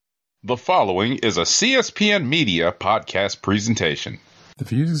The following is a CSPN Media podcast presentation. The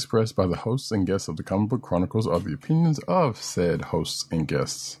views expressed by the hosts and guests of the Comic Book Chronicles are the opinions of said hosts and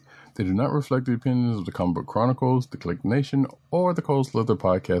guests. They do not reflect the opinions of the Comic Book Chronicles, the Click Nation, or the Cold Slither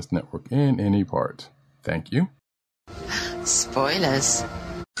Podcast Network in any part. Thank you. Spoilers.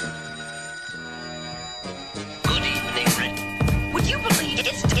 Good evening, Rick. Would you believe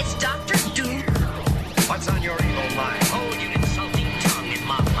it's Dr. Doom? What's on your evil mind? Hold your insulting tongue and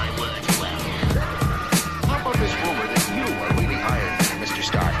mock my words well. How about this rumor that you are really hired Mr.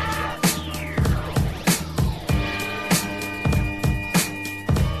 Stark?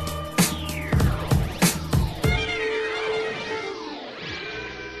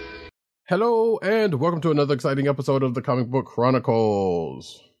 Hello, and welcome to another exciting episode of the Comic Book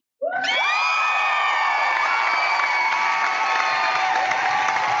Chronicles.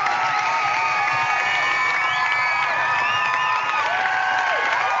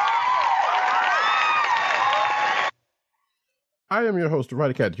 I am your host,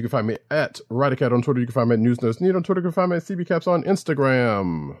 Rydercat. You can find me at Rydercat on Twitter. You can find me at NewsNerdSneed on Twitter. You can find me at CBCaps on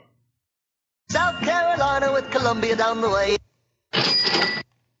Instagram. South Carolina with Columbia down the way.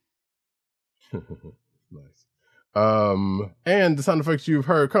 Nice. And the sound effects you've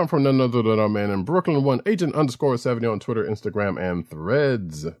heard come from none other than our man in Brooklyn, Agent_70 on Twitter, Instagram, and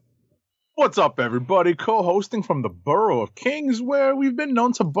Threads. What's up, everybody? Co-hosting from the Borough of Kings, where we've been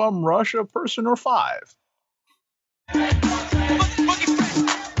known to bum rush a person or five.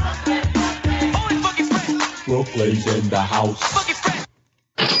 Brooklyn's in the house.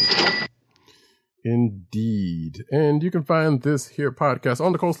 Indeed. And you can find this here podcast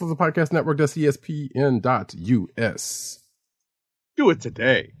on the Cold Slither Podcast Network, that's ESPN.us. Do it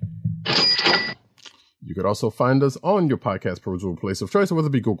today. You could also find us on your podcast perusal place of choice, whether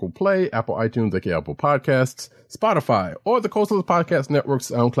it be Google Play, Apple iTunes, aka Apple Podcasts, Spotify, or the Cold Slither Podcast Network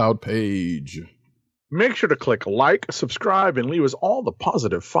SoundCloud page. Make sure to click like, subscribe, and leave us all the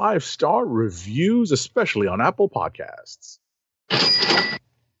positive 5-star reviews, especially on Apple Podcasts.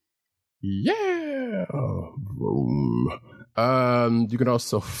 Yeah. Boom. You can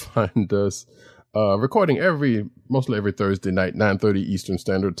also find us recording mostly every Thursday night, 9:30 Eastern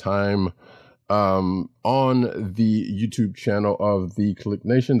Standard Time, on the YouTube channel of The Click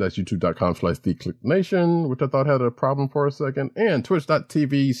Nation. That's youtube.com/The Click Nation, which I thought had a problem for a second, and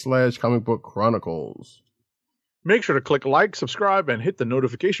twitch.tv/Comic Book Chronicles. Make sure to click like, subscribe, and hit the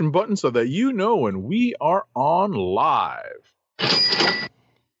notification button so that you know when we are on live.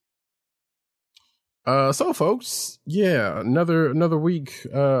 So folks, yeah, another week,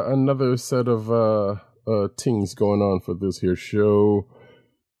 another set of things going on for this here show.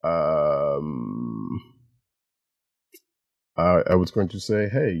 I was going to say,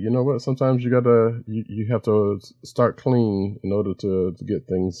 hey, you know what? Sometimes you have to start clean in order to get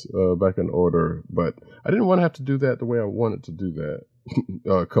things back in order. But I didn't want to have to do that the way I wanted to do that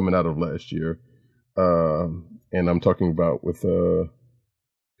coming out of last year. And I'm talking about with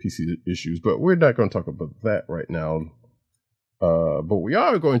PC issues, but we're not going to talk about that right now. But we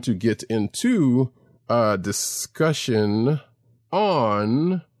are going to get into a discussion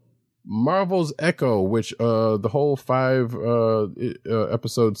on Marvel's Echo, which the whole 5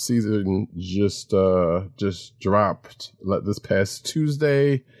 episode season just dropped this past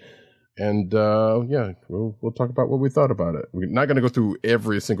Tuesday, and yeah, we'll talk about what we thought about it. We're not going to go through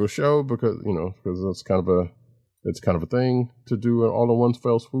every single show because it's kind of a thing to do all in one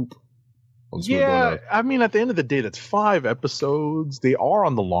fell swoop. Yeah, I mean, at the end of the day, that's 5 episodes. They are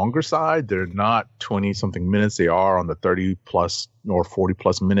on the longer side. They're not 20-something minutes. They are on the 30-plus or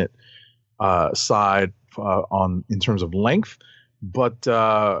 40-plus minute side in terms of length. But,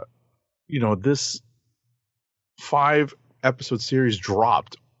 this 5-episode series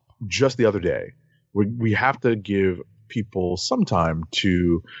dropped just the other day. We have to give people some time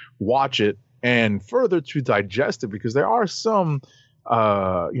to watch it and further to digest it, because there are some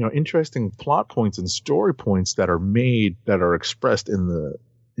interesting plot points and story points that are expressed in the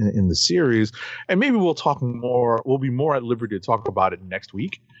series. And maybe we'll be more at liberty to talk about it next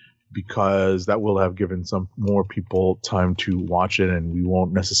week, because that will have given some more people time to watch it, and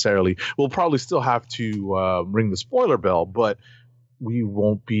we'll probably still have to ring the spoiler bell, but we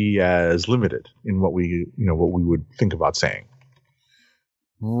won't be as limited in what we would think about saying.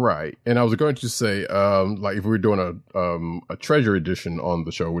 Right. And I was going to say, like if we were doing a treasure edition on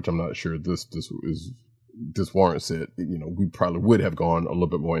the show, which I'm not sure this warrants it, we probably would have gone a little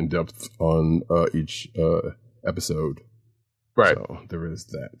bit more in depth on each episode. Right. So there is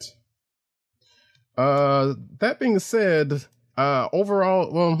that. That being said,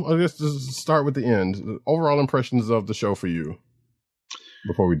 overall, well, I guess just start with the end. Overall impressions of the show for you.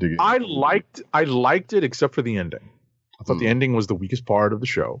 before we dig in? I liked it except for the ending. I thought the ending was the weakest part of the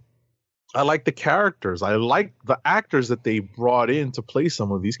show. I like the characters. I like the actors that they brought in to play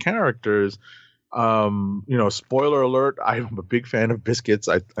some of these characters. Spoiler alert, I'm a big fan of Biscuits.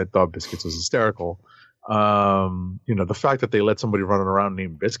 I thought Biscuits was hysterical. The fact that they let somebody run around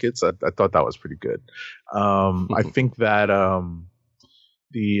named Biscuits, I thought that was pretty good. I think that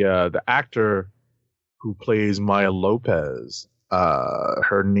the actor who plays Maya Lopez,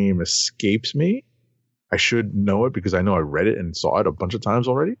 her name escapes me. I should know it because I know I read it and saw it a bunch of times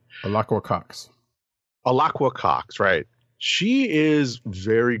already. Alaqua Cox, right. She is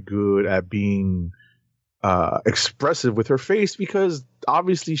very good at being expressive with her face because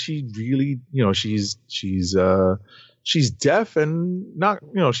obviously she really, she's deaf and not,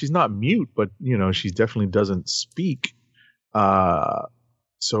 she's not mute, but, she definitely doesn't speak.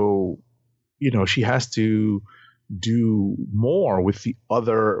 So, she has to do more with the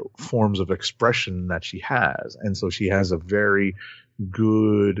other forms of expression that she has. And so she has a very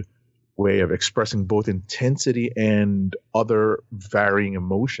good way of expressing both intensity and other varying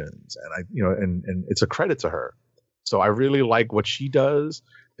emotions. And and it's a credit to her. So I really like what she does.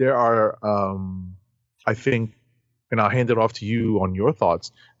 There are, I think, and I'll hand it off to you on your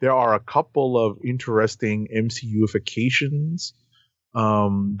thoughts. There are a couple of interesting MCUifications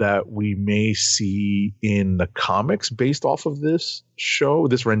that we may see in the comics based off of this show,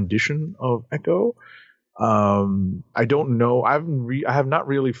 this rendition of Echo. I don't know. I have not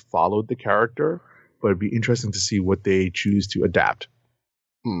really followed the character, but it'd be interesting to see what they choose to adapt.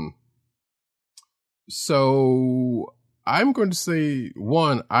 So I'm going to say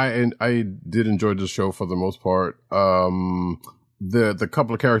one. I did enjoy the show for the most part. The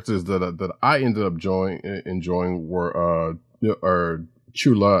couple of characters that I ended up enjoying were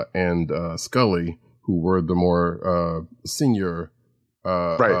Chula and Scully, who were the more senior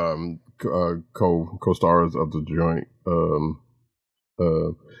co-stars of the joint.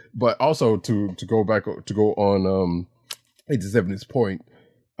 But also to go on 87's point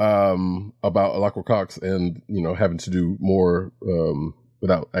about Alaqua Cox and having to do more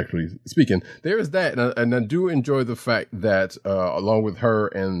without actually speaking. There is that, and I do enjoy the fact that along with her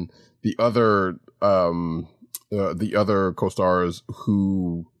and the other co-stars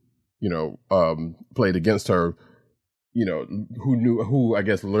who played against her, who I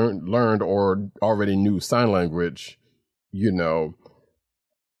guess learned or already knew sign language,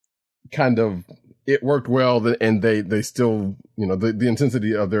 kind of it worked well, and they still, the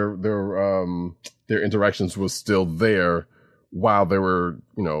intensity of their interactions was still there while they were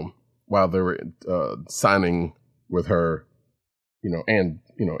signing with her, and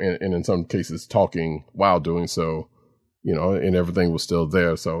in some cases talking while doing so, and everything was still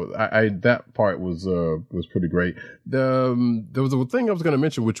there. So I that part was pretty great. There was a thing I was going to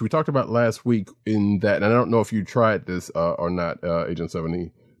mention, which we talked about last week in that, and I don't know if you tried this or not, Agent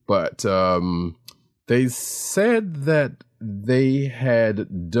 70, but they said that they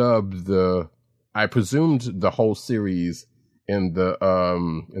had dubbed I presumed the whole series in the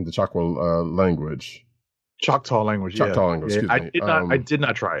Choctaw language. Choctaw language. Excuse me. I did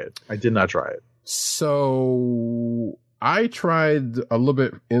not try it. So I tried a little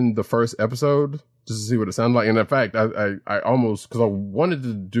bit in the first episode just to see what it sounded like. And in fact, I almost, because I wanted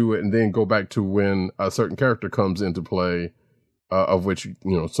to do it and then go back to when a certain character comes into play, of which,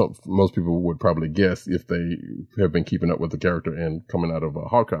 most people would probably guess if they have been keeping up with the character and coming out of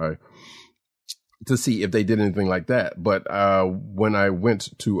Hawkeye, to see if they did anything like that. But when I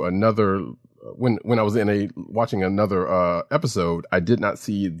went to another, when I was watching another episode, I did not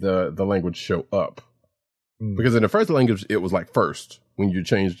see the language show up, because in the first language it was like first when you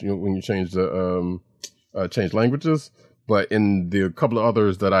changed the change languages. But in the couple of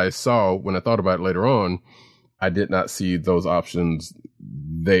others that I saw, when I thought about it later on, I did not see those options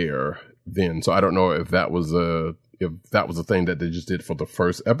there then. So I don't know if that was a thing that they just did for the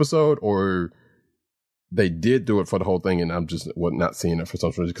first episode, or they did do it for the whole thing, and I'm just not seeing it for some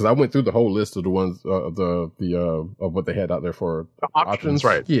reason. Because I went through the whole list of the ones of what they had out there for the options,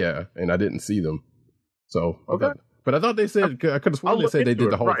 right? Yeah, and I didn't see them. So okay, but I thought they said, I could have sworn they said they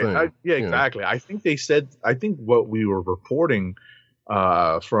did the whole thing. Exactly. I think they said. I think what we were reporting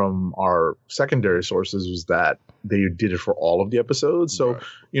from our secondary sources was that they did it for all of the episodes. So,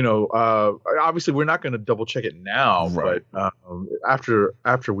 obviously we're not going to double check it now, right. But after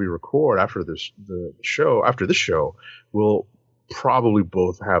we record, after this show, we'll probably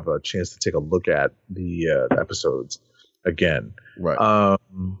both have a chance to take a look at the episodes again. Right.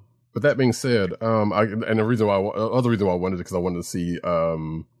 But that being said, the reason why I wanted it, because I wanted to see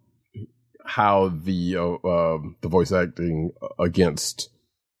how the voice acting against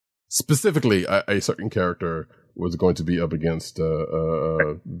specifically a certain character was going to be up against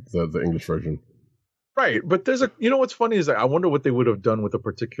the English version. Right, but there's what's funny is that I wonder what they would have done with a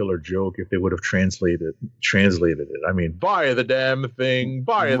particular joke if they would have translated it. I mean, buy the damn thing,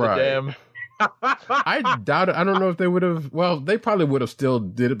 buy the damn. I doubt it. I don't know if they would have. Well, they probably would have still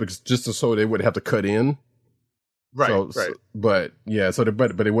did it because just so they would have to cut in. Right, right. So, but yeah,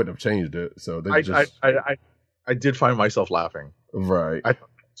 but they wouldn't have changed it. So they I did find myself laughing. Right. I thought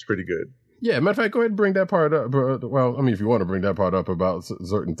it's pretty good. Yeah, matter of fact, go ahead and bring that part up. Well, I mean, if you want to bring that part up about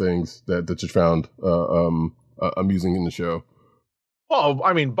certain things that you found amusing in the show. Well,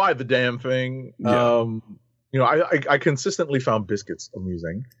 I mean, buy the damn thing. Yeah. I consistently found biscuits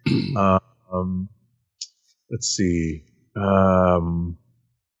amusing. Let's see.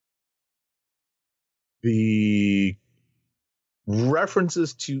 The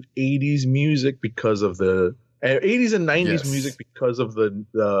references to 80s music because of the 80s and 90s music because of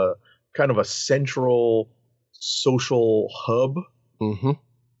the kind of a central social hub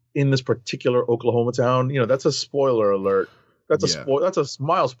in this particular Oklahoma town. That's a spoiler alert. That's a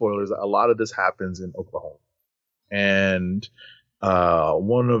mild spoiler. Is that a lot of this happens in Oklahoma, and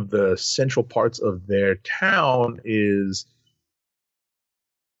one of the central parts of their town is,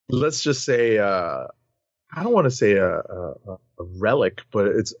 let's just say, I don't want to say a relic, but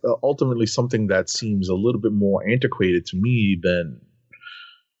it's ultimately something that seems a little bit more antiquated to me than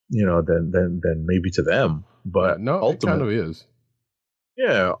maybe to them. But no, it kind of is.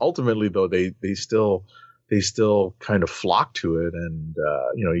 Yeah, ultimately though, they still kind of flock to it, and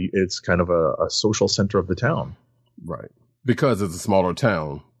it's kind of a social center of the town, right? Because it's a smaller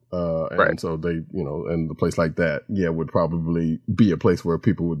town, and so they, and a place like that, would probably be a place where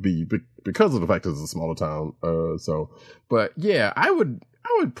people would be because of the fact that it's a smaller town. But yeah, I would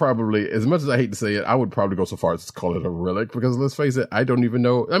probably, as much as I hate to say it, I would probably go so far as to call it a relic, because let's face it, I don't even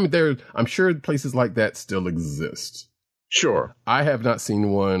know. I mean, I'm sure places like that still exist. Sure. I have not seen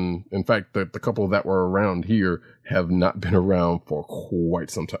one. In fact, the couple that were around here have not been around for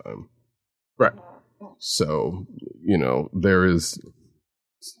quite some time. Right. So, there is,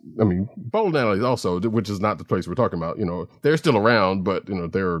 I mean, bowling alleys also, which is not the place we're talking about. They're still around, but,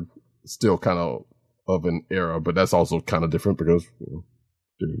 they're still kind of an era, but that's also kind of different because,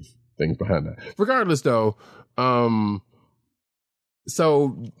 there's things behind that. Regardless, though,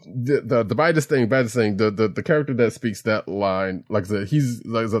 so the by this thing, the character that speaks that line, like I said, he's,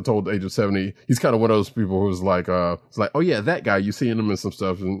 like as I told, the age of 70, he's kind of one of those people who's like, it's like, oh yeah, that guy, you see him in some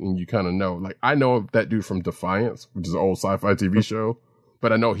stuff and you kind of know. Like, I know that dude from Defiance, which is an old sci-fi TV show,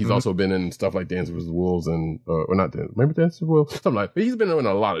 but I know he's also been in stuff like Dances with Wolves and, or not Dances, maybe Dances with Wolves, something like, but he's been in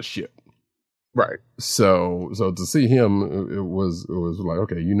a lot of shit. Right. So to see him, it was like,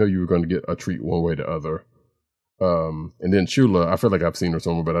 okay, you were going to get a treat one way or the other. And then Shula, I feel like I've seen her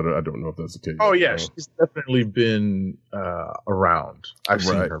somewhere, but I don't know if that's the case. Oh yeah, she's definitely been around. I've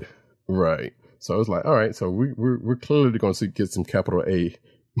seen her. Right. So it's like, all right, so we're clearly going to get some capital A,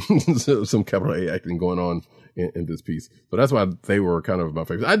 some capital A acting going on in this piece. So that's why they were kind of my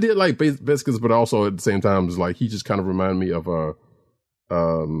favorite. I did like Biscuits, but also at the same time, it's like he just kind of reminded me of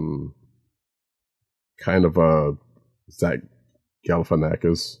kind of Zach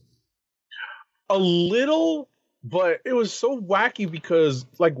Galifianakis. A little, but it was so wacky because,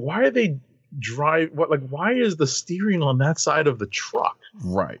 like, why are they why is the steering on that side of the truck?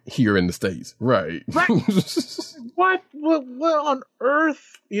 Right. Here in the States. Right. What on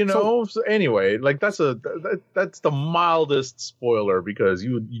earth? So anyway, like that's the mildest spoiler because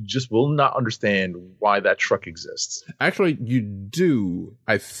you just will not understand why that truck exists. Actually, you do,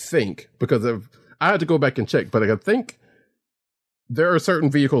 I think, because I had to go back and check, but I think there are certain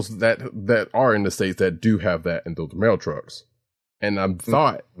vehicles that are in the States that do have that, and those are mail trucks. And I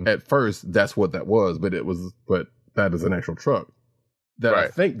thought at first that's what that was, but that is an actual truck that I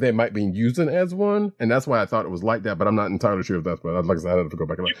think they might be using as one, and that's why I thought it was like that. But I'm not entirely sure if that's. But like I said, I had to go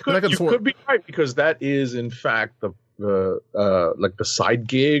back and look. You could be right because that is in fact the side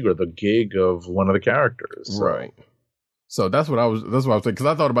gig or the gig of one of the characters. So. Right. So that's what I was thinking, because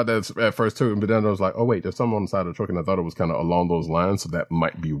I thought about that at first too, but then I was like, oh wait, there's someone on the side of the truck, and I thought it was kind of along those lines, so that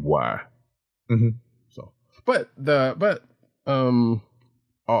might be why. Mm-hmm. So,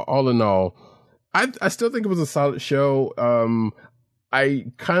 all in all, I still think it was a solid show. I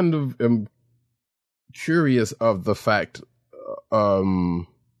kind of am curious of the fact,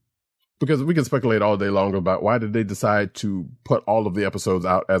 because we can speculate all day long about why did they decide to put all of the episodes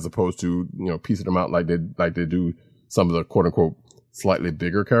out as opposed to piecing them out like they do some of the quote unquote slightly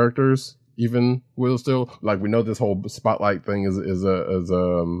bigger characters. Even will still, like, we know this whole spotlight thing is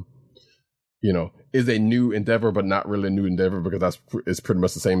is a new endeavor, but not really a new endeavor because it's pretty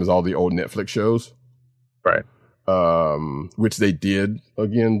much the same as all the old Netflix shows. Right. Which they did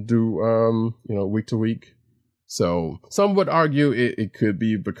again do, week to week. So some would argue it could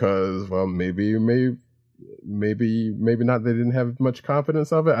be because, well, maybe not. They didn't have much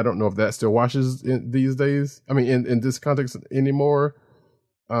confidence of it. I don't know if that still washes these days. I mean, in this context anymore,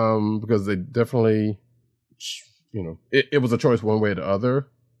 because they definitely, it was a choice one way or the other.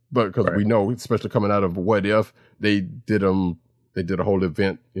 But because we know, especially coming out of What If, they did a whole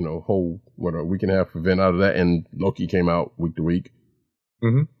event, a week and a half event out of that, and Loki came out week to week.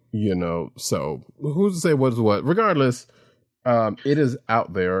 Mm-hmm. So who's to say what's what? Regardless, it is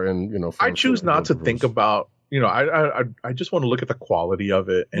out there, and I choose not to think about. I just want to look at the quality of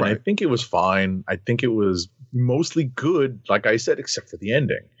it, and I think it was fine. I think it was mostly good, like I said, except for the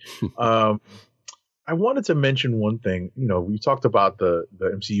ending. I wanted to mention one thing. We talked about the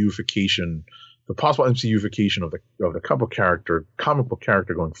MCUification, the possible MCUification of the comic book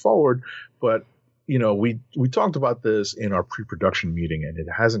character going forward. But we talked about this in our pre-production meeting, and it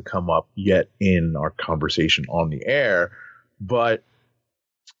hasn't come up yet in our conversation on the air. But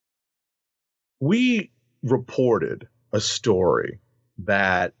we reported a story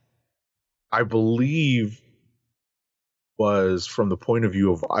that I believe was from the point of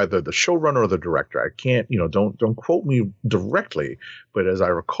view of either the showrunner or the director. I can't, don't quote me directly, but as I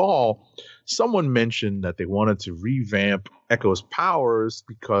recall, someone mentioned that they wanted to revamp Echo's powers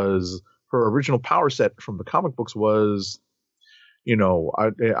because her original power set from the comic books was,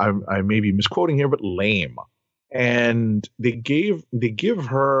 I may be misquoting here, but lame. And they give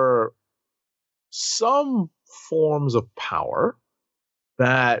her some forms of power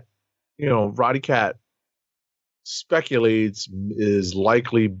that, Roddy Cat speculates is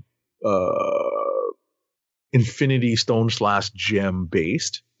likely Infinity Stone / Gem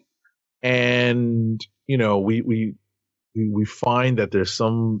based, and we find that there's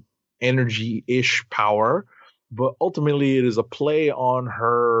some energy-ish power, but ultimately it is a play on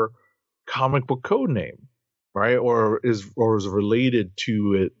her comic book code name, right? Or is related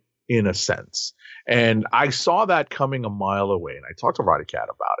to it in a sense. And I saw that coming a mile away, and I talked to Roddy Cat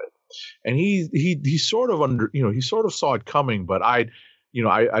about it. And he sort of saw it coming, but it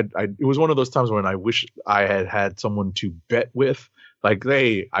was one of those times when I wish I had someone to bet with, like,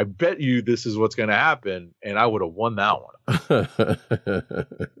 hey, I bet you this is what's going to happen, and I would have won that one.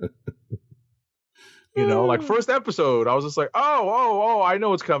 Like first episode, I was just like, oh, I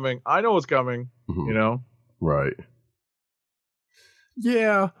know what's coming. Mm-hmm. Right.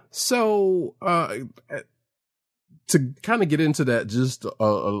 Yeah. So, to kind of get into that just a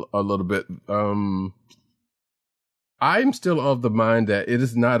little bit, I'm still of the mind that it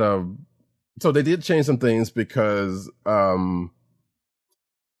is not so they did change some things because,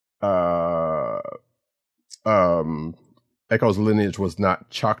 Echo's lineage was not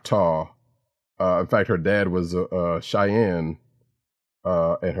Choctaw. In fact, her dad was, Cheyenne,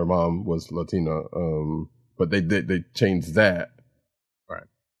 and her mom was Latina. But they changed that. Right.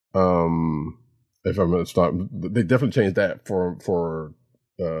 If I'm going to start, they definitely changed that for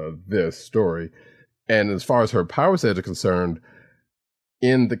this story. And as far as her power set is concerned,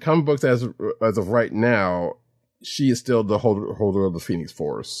 in the comic books as of right now, she is still the holder of the Phoenix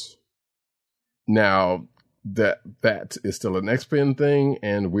Force. Now, that is still an X-Men thing,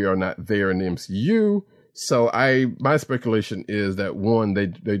 and we are not there in the MCU. So my speculation is that one,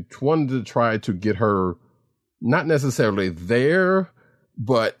 they wanted to try to get her not necessarily there,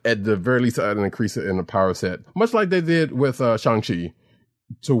 but at the very least, an increase in the power set, much like they did with Shang-Chi,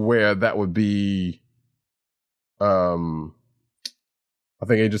 to where that would be, I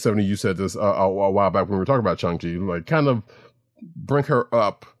think Agent 70, you said this a while back when we were talking about Shang-Chi, like kind of bring her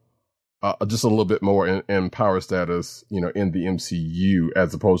up just a little bit more in power status, in the MCU,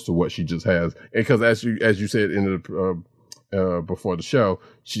 as opposed to what she just has. Because as you said in the before the show,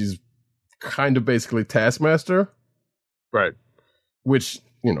 she's kind of basically Taskmaster, right? Which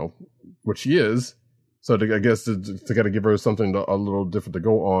she is. So I guess to kind of give her something a little different to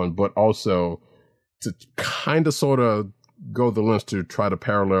go on, but also to kind of sort of go the lengths to try to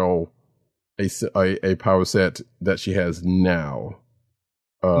parallel a power set that she has now.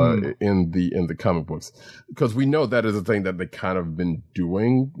 In the comic books, because we know that is a thing that they kind of been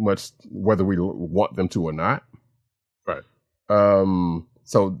doing, much whether we want them to or not. Right.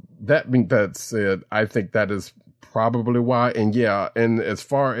 So that being that said, I think that is probably why. And yeah, and as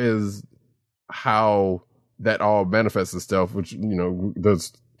far as how that all manifests itself, which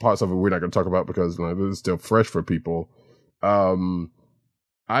there's parts of it we're not going to talk about because this is still fresh for people.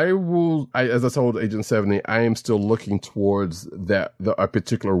 as I told Agent 70, I am still looking towards a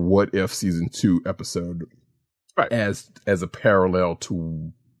particular What If season 2 episode, right, as a parallel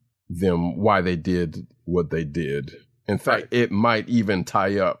to them, why they did what they did. In fact, it might even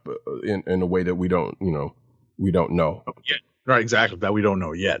tie up in a way that we don't know. Yeah, right, exactly. That we don't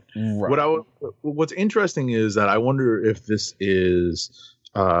know yet. Right. What's interesting is that I wonder if this is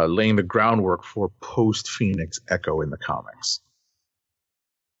laying the groundwork for post Phoenix Echo in the comics.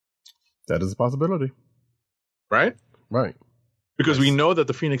 That is a possibility. Right? Right. Because we know that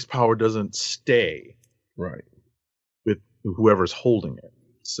the Phoenix power doesn't stay right with whoever's holding it.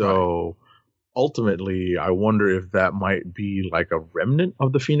 So ultimately, I wonder if that might be like a remnant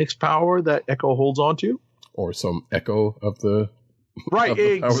of the Phoenix power that Echo holds on to. Or some echo of the... Right, of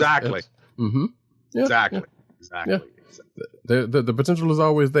the exactly. Mm-hmm. Yeah, exactly. Exactly. Yeah. The potential is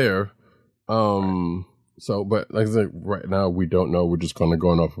always there. So, but like I said, right now we don't know. We're just kind of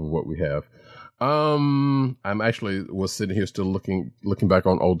going off of what we have. I'm actually was sitting here still looking back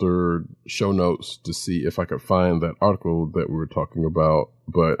on older show notes to see if I could find that article that we were talking about,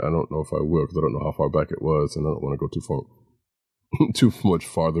 but I don't know if I will because I don't know how far back it was, and I don't want to go too much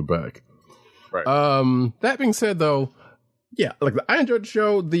farther back. Right. That being said, though, yeah, like I enjoyed the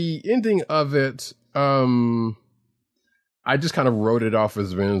show. The ending of it, I just kind of wrote it off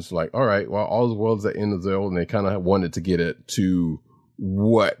as being like, all right, well, all the world's at the end of the world, and they kind of wanted to get it to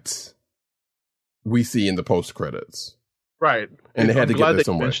what we see in the post credits, right? And they had to get there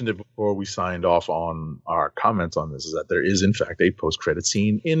somewhere. Mentioned it before we signed off on our comments on this. Is that there is in fact a post credit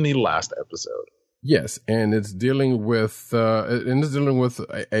scene in the last episode? Yes, and it's dealing with a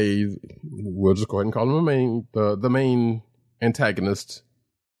we'll just go ahead and call him the main antagonist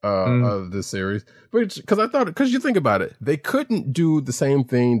of this series. Because you think about it, they couldn't do the same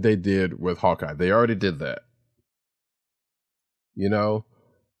thing they did with Hawkeye. They already did that, you know.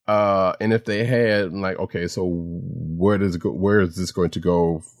 And if they had like, okay, so where is this going to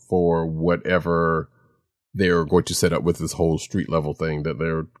go for whatever they're going to set up with this whole street level thing that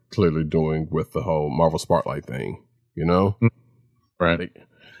they're clearly doing with the whole Marvel Spotlight thing, you know? Right.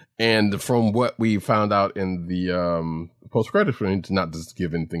 And from what we found out in the post-credit screen, to not just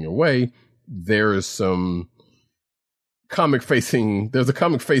give anything away, there is some there's a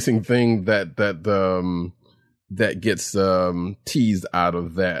comic facing thing that gets teased out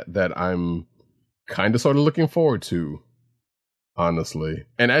of that I'm kind of sort of looking forward to, honestly,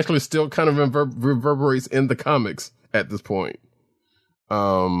 and actually still kind of reverberates in the comics at this point.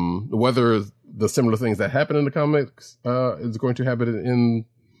 Whether the similar things that happen in the comics is going to happen in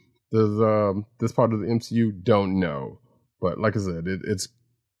this part of the MCU, don't know. But like I said, it's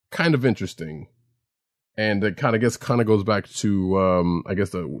kind of interesting, and it kind of goes back to I guess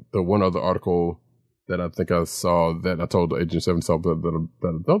the one other article that I think I saw that I told Agent 7 that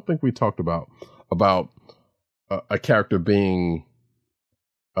I don't think we talked about a character being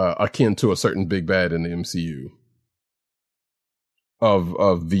akin to a certain big bad in the MCU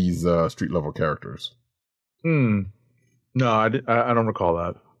of these street level characters. No, I don't recall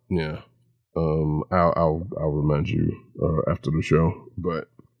that. Yeah. I'll remind you after the show, but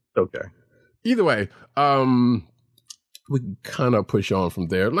okay. Either way, we can kind of push on from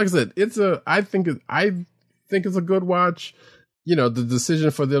there. Like I said, I think it's a good watch. You know, the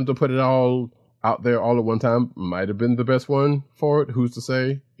decision for them to put it all out there all at one time might have been the best one for it. Who's to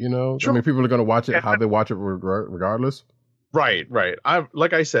say? You know, sure. I mean, people are going to watch it how they watch it regardless. Right.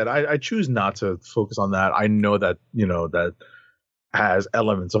 Like I said, I choose not to focus on that. I know that, you know, that has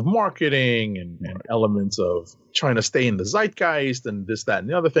elements of marketing and elements of trying to stay in the zeitgeist and this, that, and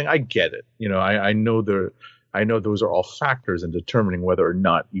the other thing. I get it. You know, I know those are all factors in determining whether or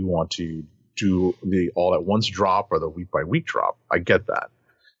not you want to do the all at once drop or the week by week drop. I get that.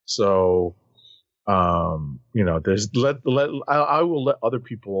 So, you know, I will let other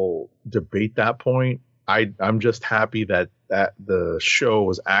people debate that point. I'm just happy that the show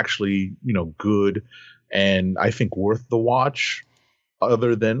was actually, you know, good and I think worth the watch,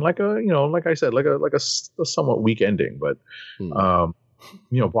 other than like I said, like a somewhat weak ending. But, you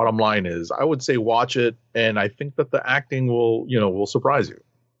know, bottom line is I would say watch it. And I think that the acting will surprise you.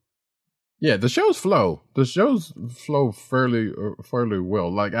 Yeah. The shows flow fairly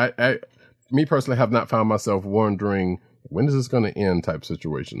well. Like me personally have not found myself wondering, when is this going to end type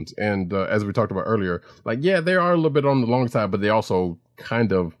situations. And as we talked about earlier, like, yeah, they are a little bit on the long side, but they also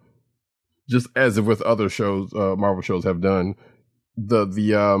kind of, just as with other shows, Marvel shows have done, the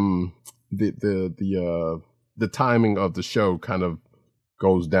timing of the show kind of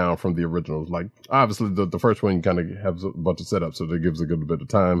goes down from the originals. Like, obviously the first one kind of has a bunch of setup, so that gives a good bit of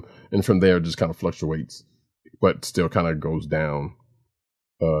time. And from there, it just kind of fluctuates, but still kind of goes down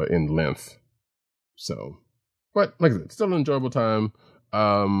in length. So, but like I said, still an enjoyable time.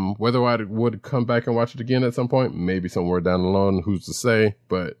 Whether I would come back and watch it again at some point, maybe somewhere down the line, who's to say?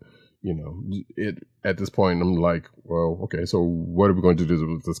 But it at this point, I'm like, well, okay, so what are we going to do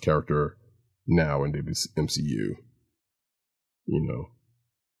with this character now in the MCU?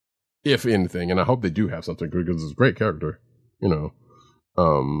 If anything, and I hope they do have something good because it's a great character,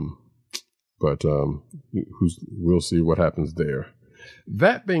 but we'll see what happens there.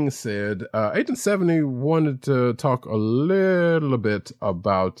 That being said, Agent 70 wanted to talk a little bit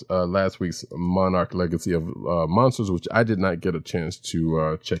about last week's Monarch Legacy of Monsters, which I did not get a chance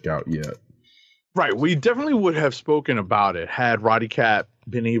to check out yet. Right. We definitely would have spoken about it had Roddy Cat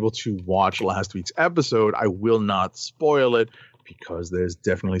been able to watch last week's episode. I will not spoil it because there's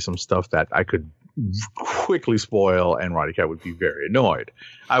definitely some stuff that I could quickly spoil and Roddy Cat would be very annoyed.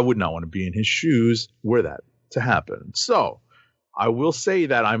 I would not want to be in his shoes were that to happen. So I will say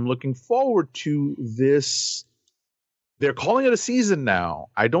that I'm looking forward to this. They're calling it a season now.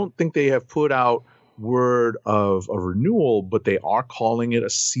 I don't think they have put out word of a renewal, but they are calling it a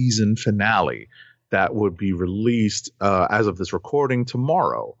season finale that would be released as of this recording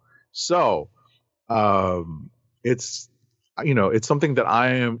tomorrow. So it's something that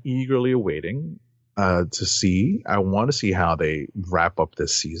I am eagerly awaiting to see. I want to see how they wrap up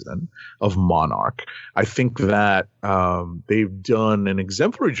this season of Monarch. I think that they've done an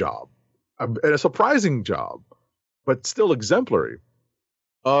exemplary job, a surprising job, but still exemplary,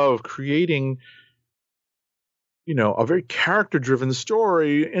 of creating a very character-driven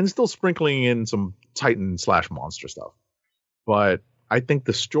story and still sprinkling in some Titan/monster stuff. But I think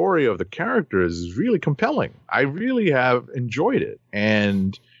the story of the characters is really compelling. I really have enjoyed it.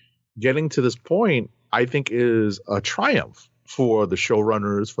 And getting to this point, I think, is a triumph for the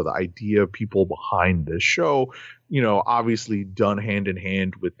showrunners, for the idea people behind this show, obviously done hand in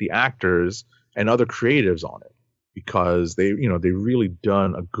hand with the actors and other creatives on it, because they really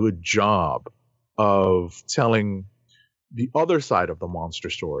done a good job of telling the other side of the monster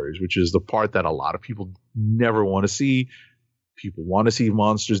stories, which is the part that a lot of people never want to see. People want to see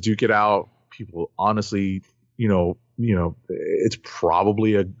monsters duke it out. People honestly, it's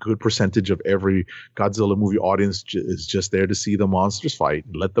probably a good percentage of every Godzilla movie audience is just there to see the monsters fight.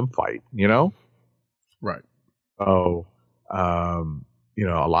 Let them fight, Right. Oh,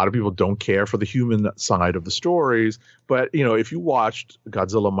 a lot of people don't care for the human side of the stories, but if you watched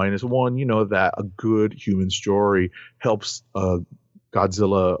Godzilla -1, you know that a good human story helps a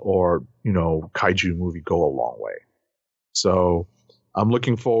Godzilla or kaiju movie go a long way. So I'm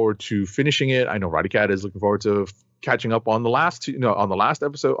looking forward to finishing it. I know Roddy Cat is looking forward to catching up on the last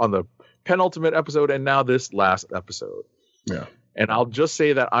episode, on the penultimate episode, and now this last episode. Yeah. And I'll just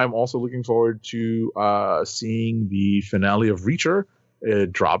say that I'm also looking forward to seeing the finale of Reacher.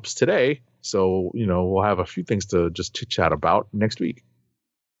 It drops today, so we'll have a few things to just chit chat about next week.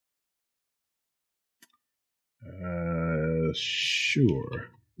 Sure.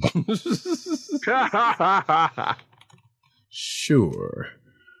 Sure.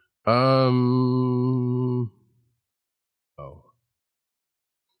 Oh,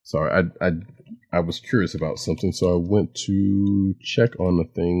 sorry. I was curious about something, so I went to check on the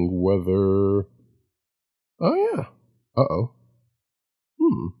thing whether. Oh yeah. Uh-oh.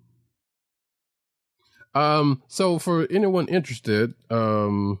 So for anyone interested,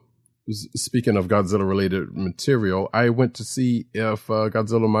 speaking of Godzilla related material, I went to see if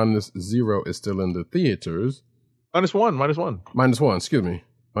Godzilla -0 is still in the theaters. -1. Excuse me.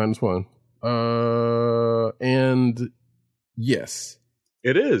 -1. And yes,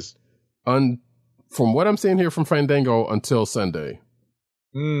 it is. From what I'm seeing here from Fandango until Sunday.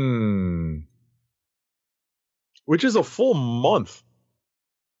 Which is a full month.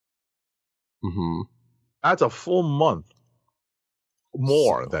 Mm-hmm. That's a full month.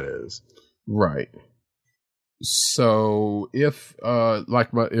 More, that is. Right. So if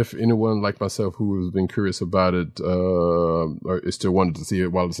anyone like myself who has been curious about it or is still wanted to see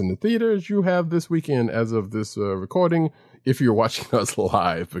it while it's in the theaters, you have this weekend as of this recording, if you're watching us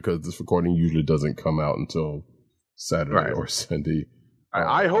live, because this recording usually doesn't come out until Saturday or Sunday.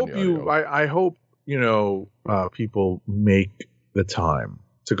 I hope people make the time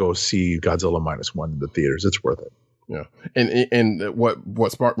to go see Godzilla -1 in the theaters. It's worth it. Yeah, and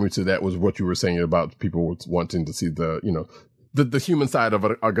what sparked me to that was what you were saying about people wanting to see the human side of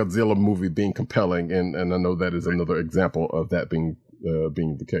a Godzilla movie being compelling, and I know that is another example of that being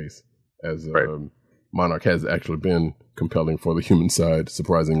the case, as Monarch has actually been compelling for the human side,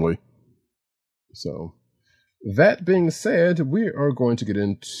 surprisingly. So, That being said, we are going to get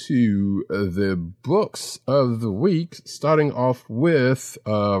into the books of the week, starting off with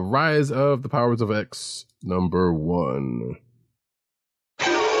Rise of the Powers of X, #1.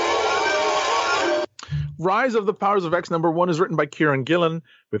 Rise of the Powers of X #1 is written by Kieran Gillen,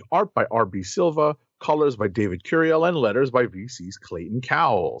 with art by R.B. Silva, colors by David Curiel, and letters by VC's Clayton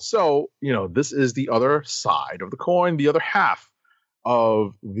Cowell. So, this is the other side of the coin, the other half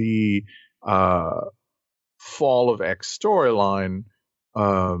of the Fall of X storyline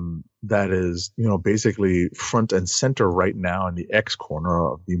that is, basically front and center right now in the X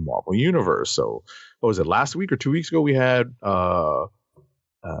corner of the Marvel Universe. So, what was it, last week or 2 weeks ago we had Fall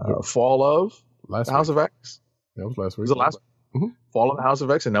of the House of X? That was last week. Was it last week? Mm-hmm. Fall of the House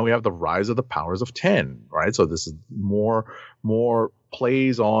of X, and now we have the Rise of the Powers of 10, right? So this is more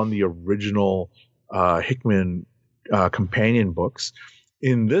plays on the original Hickman companion books.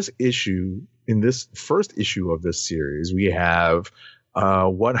 In this first issue of this series, we have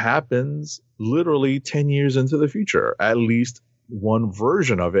what happens literally 10 years into the future, at least one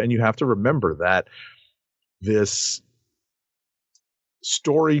version of it. And you have to remember that this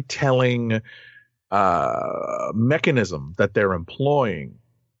storytelling mechanism that they're employing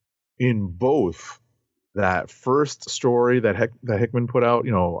in both that first story that Hickman put out,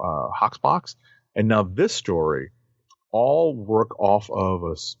 Hoxpox, and now this story, all work off of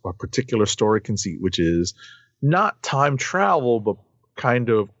a particular story conceit, which is not time travel, but kind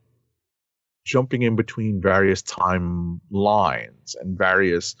of jumping in between various timelines and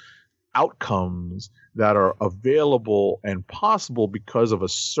various outcomes that are available and possible because of a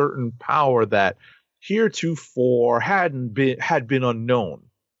certain power that heretofore had been unknown,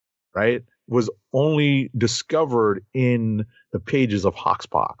 right? Was only discovered in the pages of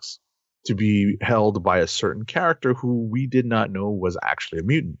Hoxpox, to be held by a certain character who we did not know was actually a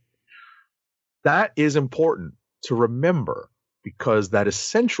mutant. That is important to remember because that is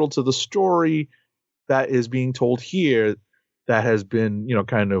central to the story that is being told here, that has been,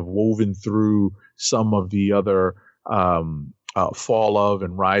 kind of woven through some of the other Fall of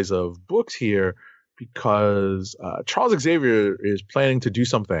and Rise of books here, because Charles Xavier is planning to do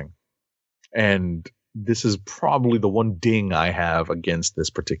something. And this is probably the one ding I have against this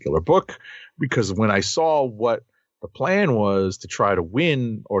particular book, because when I saw what the plan was to try to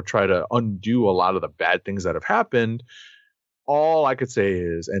win or try to undo a lot of the bad things that have happened, all I could say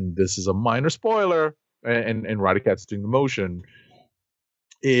is, and this is a minor spoiler, and Roddy Cat's doing the motion,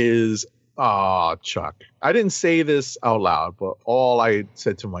 is, Chuck, I didn't say this out loud, but all I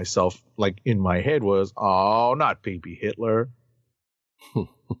said to myself, like in my head, was, oh, not baby Hitler.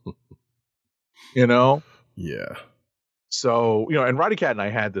 Yeah. So, and Roddy Cat and I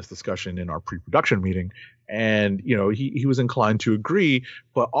had this discussion in our pre-production meeting, and, he was inclined to agree,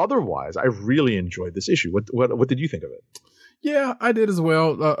 but otherwise, I really enjoyed this issue. What did you think of it? Yeah, I did as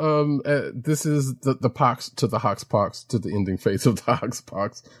well. This is the pox to the Hoxpox, to the ending phase of the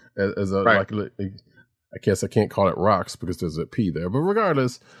Hoxpox, as a, right. like, I guess I can't call it rocks because there's a P there, but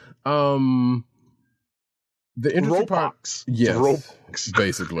regardless, the interesting part, yes, Ropox.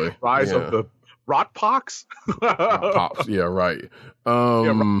 Basically, Rise of the Rotpox? Pops, yeah, right.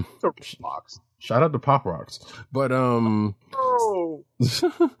 Pox. Shout out to Pop Rocks. But oh.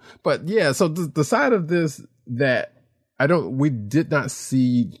 But yeah, so the side of this that we did not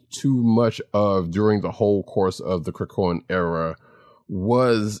see too much of during the whole course of the Krakoan era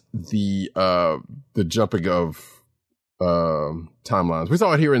was the jumping of timelines. We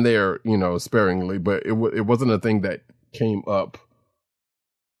saw it here and there, sparingly, but it wasn't a thing that came up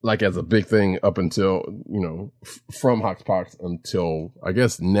like as a big thing up until, from Hoxpox until I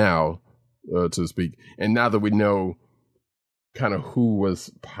guess now, to speak. And now that we know kind of who was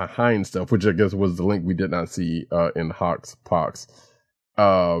behind stuff, which I guess was the link we did not see in Hoxpox,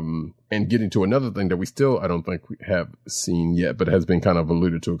 and getting to another thing that we still, I don't think we have seen yet, but has been kind of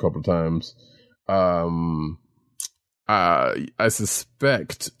alluded to a couple of times. I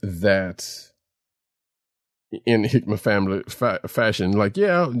suspect that in Hickman family fashion, like,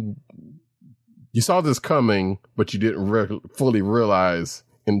 yeah, you saw this coming, but you didn't fully realize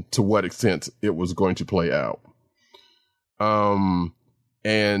to what extent it was going to play out. And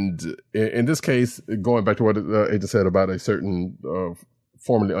in this case, going back to what Ada said about a certain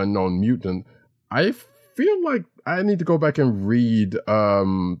formerly unknown mutant, I feel like I need to go back and read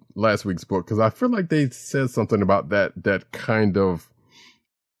last week's book, because I feel like they said something about that kind of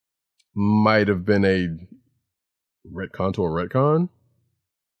might have been a retcon to a retcon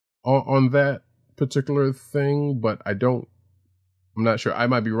on that particular thing, but I'm not sure. I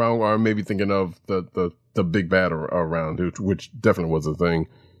might be wrong, or I may be thinking of the big bad around, which definitely was a thing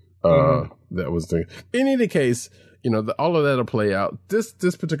That was the. In any case, all of that'll play out. This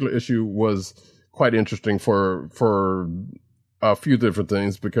particular issue was quite interesting for a few different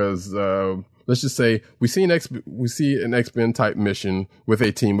things because let's just say we see an X-Men type mission with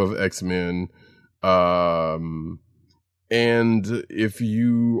a team of X-Men. And if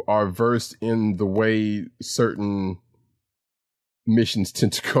you are versed in the way certain missions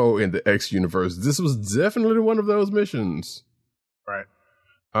tend to go in the X universe, this was definitely one of those missions. Right.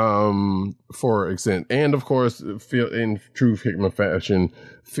 For extent. And of course, in true Hickman fashion,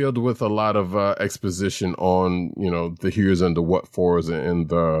 filled with a lot of exposition on, the here's and the what fors and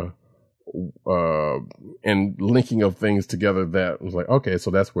the and linking of things together that was like, okay,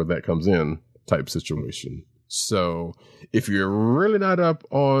 so that's where that comes in type situation. So if you're really not up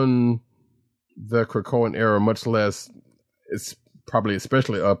on the Krakoan era, much less it's probably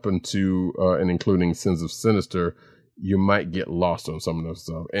especially up into and including Sins of Sinister, you might get lost on some of that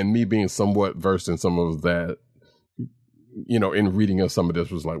stuff. And me being somewhat versed in some of that, in reading of some of this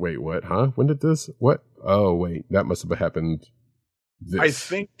was like, wait, what? Huh? When did this? What? Oh, wait, that must have happened. I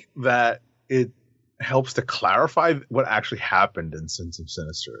think that it helps to clarify what actually happened in Sins of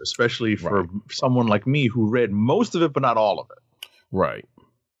Sinister, especially for someone like me who read most of it, but not all of it. Right.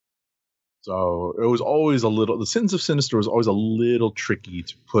 So it was always the Sins of Sinister was always a little tricky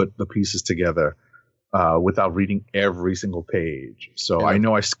to put the pieces together without reading every single page. So I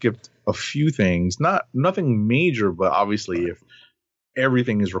know I skipped a few things, nothing major, but obviously if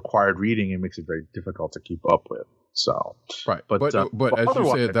everything is required reading, it makes it very difficult to keep up with. So right, but as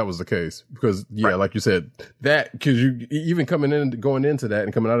you said, that was the case because like you said, that because you even going into that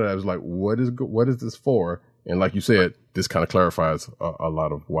and coming out of that, I was like, what is this for? And like you said, this kind of clarifies a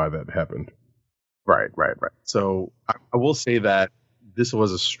lot of why that happened. Right. So I will say that this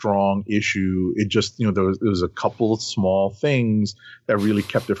was a strong issue. It just there was a couple of small things that really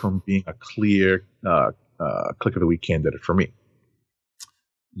kept it from being a clear click of the week candidate for me.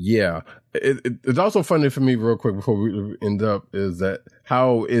 Yeah, it's also funny for me, real quick before we end up, is that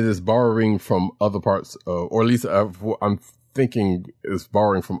how it is borrowing from other parts, or at least I'm thinking is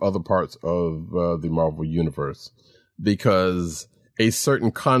borrowing from other parts of the Marvel universe, because a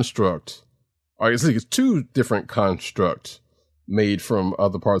certain construct, or it's like two different constructs made from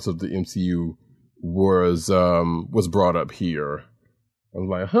other parts of the MCU was brought up here. I'm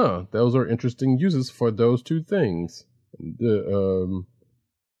like, those are interesting uses for those two things.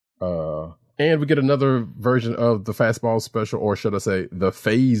 And we get another version of the fastball special, or should I say the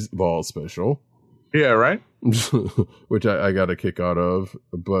phase ball special. Yeah, right. Which I got a kick out of.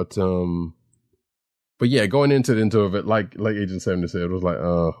 But yeah, going into it, like Agent 70 said, it was like,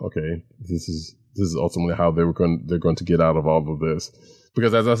 okay, this is ultimately how they're going to get out of all of this.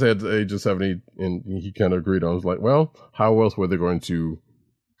 Because as I said, Agent 70, and he kind of agreed on, I was like, well, how else were they going to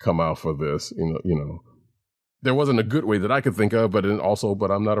come out for this? There wasn't a good way that I could think of, but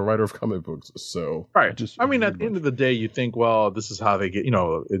I'm not a writer of comic books, so right. I mean, at the end of the day, you think, well, this is how they get.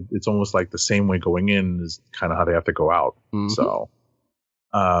 It's almost like the same way going in is kind of how they have to go out. Mm-hmm.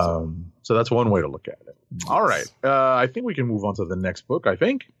 So that's one way to look at it. Yes. All right, I think we can move on to the next book. I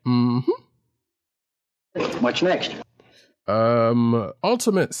think. Mm-hmm. What's next?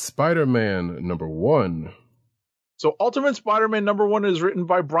 Ultimate Spider-Man #1. So Ultimate Spider-Man #1 is written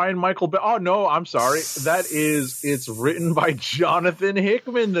by Brian Michael Oh, no, I'm sorry. It's written by Jonathan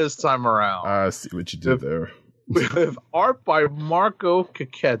Hickman this time around. I see what you did there. With art by Marco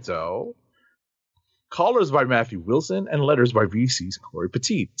Cacchetto, colors by Matthew Wilson, and letters by VC's Corey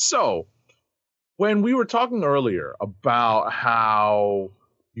Petit. So when we were talking earlier about how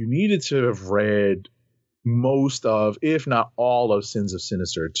you needed to have read most of, if not all of, Sins of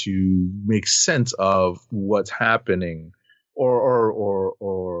Sinister to make sense of what's happening,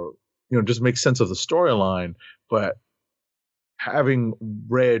 or just make sense of the storyline. But having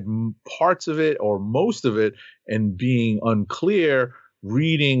read parts of it or most of it and being unclear,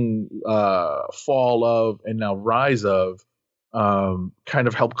 reading Fall of and now Rise of kind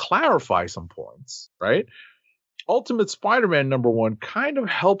of helped clarify some points, right? Ultimate Spider-Man #1 kind of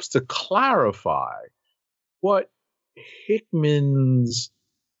helps to clarify what Hickman's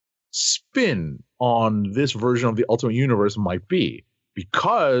spin on this version of the Ultimate Universe might be,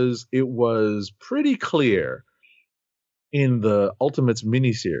 because it was pretty clear in the Ultimates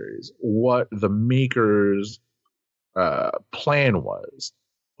miniseries what the makers' plan was.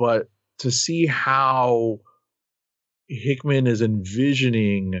 But to see how Hickman is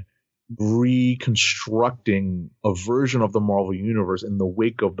envisioning reconstructing a version of the Marvel Universe in the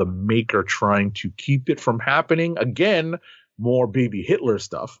wake of the maker trying to keep it from happening again, more baby Hitler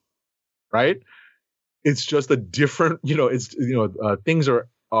stuff, right? It's just a different, things are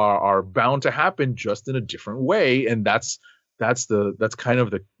are bound to happen just in a different way, and that's kind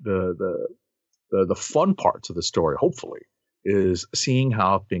of the fun parts of the story. Hopefully, is seeing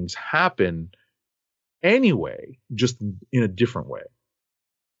how things happen anyway, just in a different way,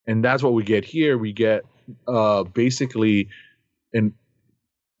 and that's what we get here. We get basically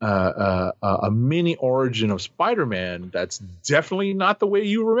a mini origin of Spider-Man that's definitely not the way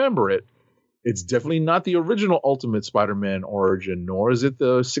you remember it. It's definitely not the original Ultimate Spider-Man origin, nor is it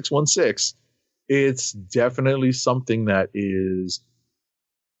the 616. It's definitely something that is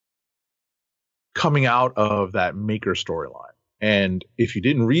coming out of that Maker storyline. And if you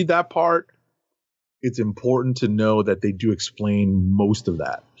didn't read that part, it's important to know that they do explain most of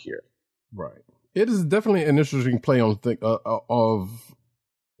that here. Right. It is definitely an interesting play on of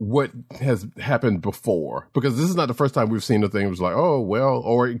what has happened before, because this is not the first time we've seen a thing. It was like, oh, well,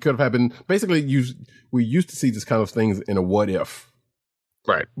 or it could have happened. Basically, we used to see this kind of things in a what if.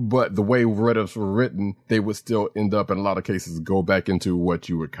 Right. But the way what ifs were written, they would still end up in a lot of cases go back into what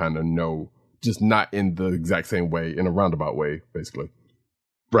you would kind of know, just not in the exact same way, in a roundabout way, basically.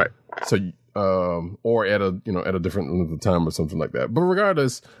 Right. So, or at a different length of time or something like that. But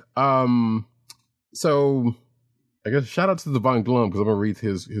regardless, so I guess shout out to the Von Glum, because I'm gonna read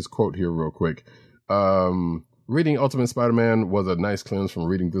his quote here real quick. Reading Ultimate Spider-Man was a nice cleanse from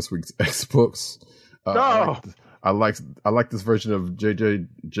reading this week's X books. I like this version of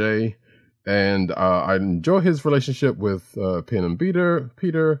JJJ, and I enjoy his relationship with Penn and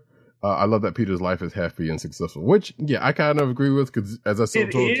Peter. I love that Peter's life is happy and successful, which, yeah, I kind of agree with, because as I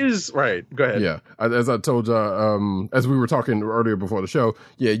told you. It is, right. Go ahead. Yeah. As I told you, as we were talking earlier before the show,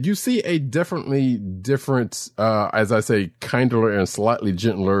 yeah, you see a definitely different, as I say, kinder and slightly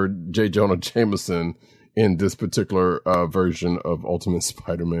gentler J. Jonah Jameson in this particular version of Ultimate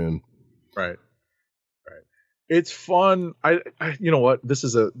Spider-Man. Right. It's fun. I you know what? This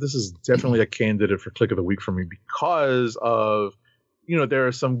is definitely a candidate for Click of the Week for me, because of, there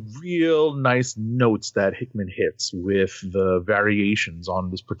are some real nice notes that Hickman hits with the variations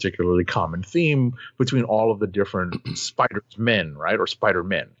on this particularly common theme between all of the different Spider-Men, right? Or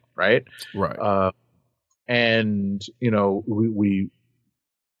Spider-Men, right? Right. And, we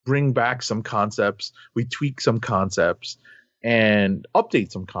bring back some concepts, we tweak some concepts, and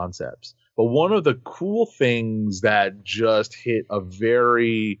update some concepts. But one of the cool things that just hit a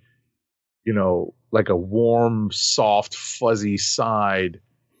very, like a warm, soft, fuzzy side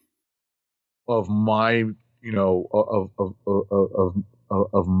of my,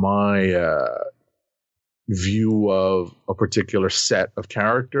 of my view of a particular set of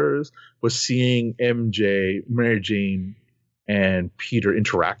characters was seeing MJ, Mary Jane, and Peter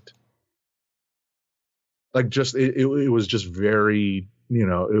interact. Like, just it was just very,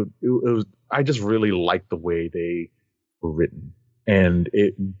 it was. I just really liked the way they were written. And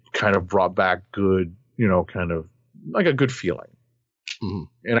it kind of brought back good, kind of like a good feeling. Mm-hmm.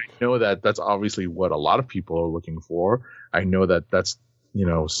 And I know that that's obviously what a lot of people are looking for. I know that that's,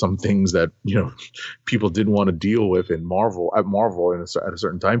 some things that, people didn't want to deal with at Marvel at a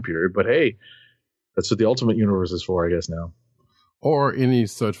certain time period. But hey, that's what the Ultimate Universe is for, I guess, now. Or any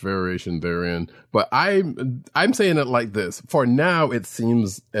such variation therein. But I'm saying it like this. For now, it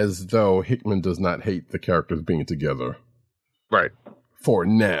seems as though Hickman does not hate the characters being together. Right. For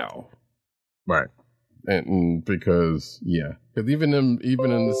now. Right. And because, yeah. Because even in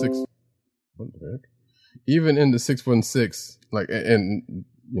the what the heck? Even in the 616, like, and,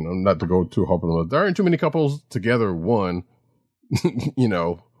 not to go too hard on it, there aren't too many couples together, one,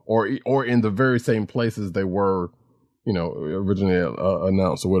 or in the very same places they were, originally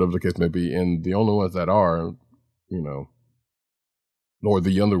announced, or whatever the case may be. And the only ones that are, or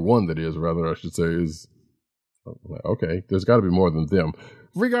the other one that is, rather, I should say, is, okay, there's got to be more than them.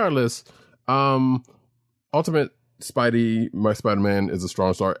 Regardless, Ultimate my Spider-Man is a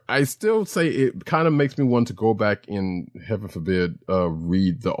strong start. I still say it kind of makes me want to go back and, heaven forbid,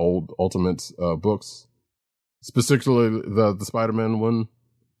 read the old Ultimates books, specifically the Spider-Man one.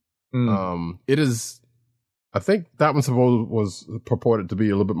 It is. I think that one was purported to be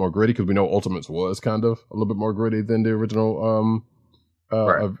a little bit more gritty, because we know Ultimates was kind of a little bit more gritty than the original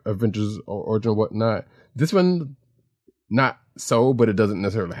Avengers Origin and whatnot. This one, not so, but it doesn't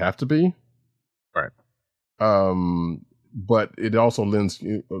necessarily have to be. Right. But it also lends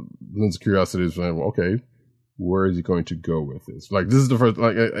curiosity to saying, well, okay, where is he going to go with this? Like, this is the first,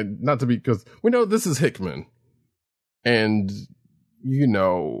 like, not to be, because we know this is Hickman, and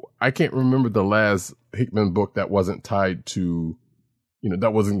I can't remember the last Hickman book that wasn't tied to,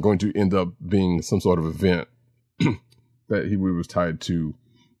 that wasn't going to end up being some sort of event that he was tied to,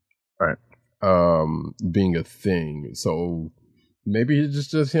 right? Being a thing. So maybe it's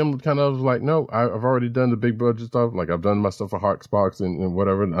just him kind of like, no, I've already done the big budget stuff. Like I've done my stuff for Hawksbox and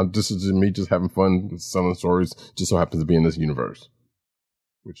whatever. And this is me just having fun with selling stories. Just so happens to be in this universe,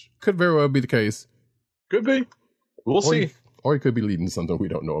 which could very well be the case. Could be. We'll see. Or he could be leading to something we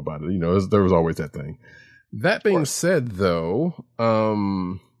don't know about it. You know, there was always that thing. That being said, though,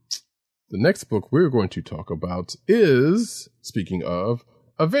 the next book we're going to talk about is, speaking of,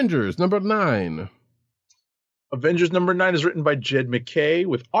 Avengers #9. Avengers #9 is written by Jed MacKay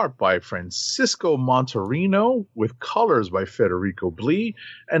with art by Francisco Monterino, with colors by Federico Blee,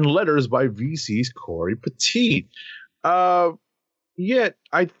 and letters by VC's Corey Petit. Yet,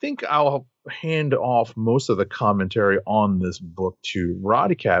 I think I'll hand off most of the commentary on this book to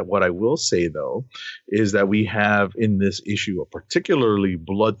Roddycat. What I will say, though, is that we have in this issue a particularly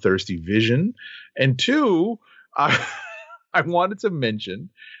bloodthirsty Vision. And two, I wanted to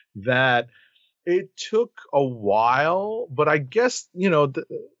mention that it took a while, but I guess,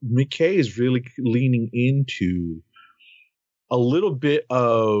 McKay is really leaning into a little bit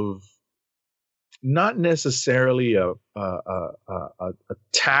of not necessarily a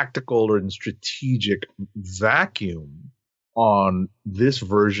tactical and strategic vacuum on this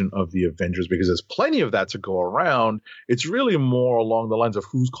version of the Avengers, because there's plenty of that to go around. It's really more along the lines of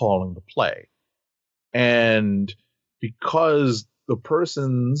who's calling the play. And because the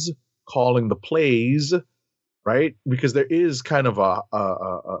person's calling the plays, right? Because there is kind of a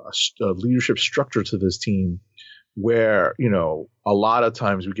leadership structure to this team where, a lot of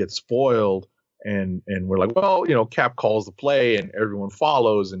times we get spoiled and we're like, well, Cap calls the play and everyone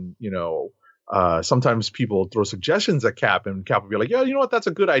follows. And, sometimes people throw suggestions at Cap and Cap will be like, yeah, you know what? That's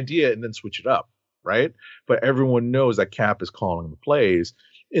a good idea. And then switch it up. Right. But everyone knows that Cap is calling the plays.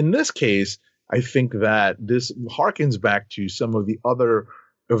 In this case, I think that this harkens back to some of the other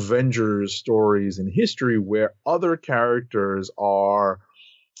Avengers stories in history where other characters are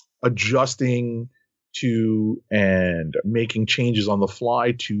adjusting to and making changes on the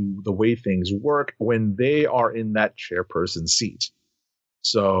fly to the way things work when they are in that chairperson seat.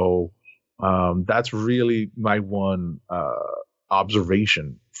 So that's really my one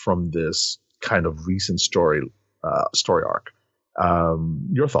observation from this kind of recent story arc.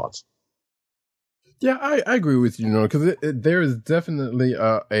 Your thoughts? Yeah, I agree with you, because there is definitely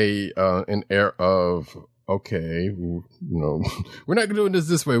an air of, okay, we're not doing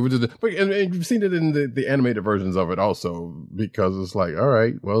this way. And you've seen it in the animated versions of it also, because it's like, all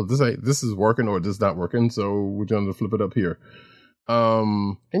right, well, this is working or this is not working, so we're going to flip it up here.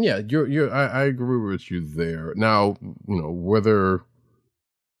 And yeah, I agree with you there. Now, whether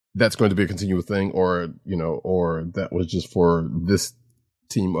that's going to be a continual thing or that was just for this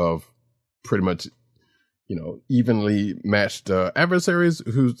team of pretty much evenly matched adversaries,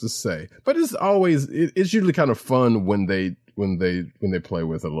 who's to say? But it's usually kind of fun when they play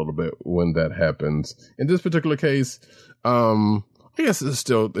with it a little bit when that happens. In this particular case, I guess it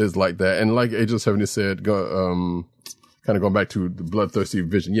still is like that. And like Agent 70 said, kind of going back to the bloodthirsty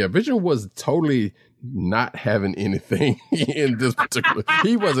Vision. Yeah, Vision was totally not having anything in this particular.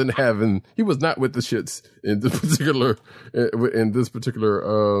 He was not with the shits in this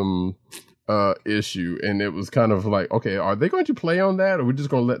particular issue, and it was kind of like, okay, are they going to play on that, or are we just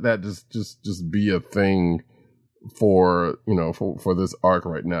going to let that just be a thing for for this arc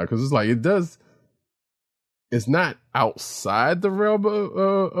right now? Because it's like it's not outside the realm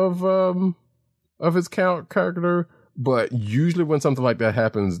of his character, but usually when something like that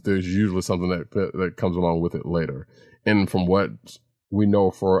happens, there's usually something that comes along with it later. And from what we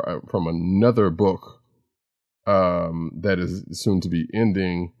know from another book that is soon to be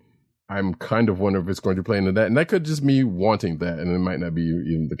ending, I'm kind of wondering if it's going to play into that. And that could just me wanting that. And it might not be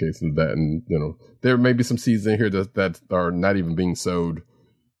even the case of that. And, there may be some seeds in here that are not even being sowed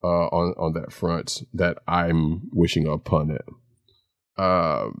on that front that I'm wishing upon it.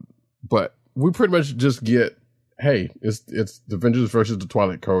 But we pretty much just get, hey, it's the Avengers versus the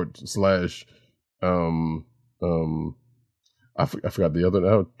Twilight Code / I forgot the other,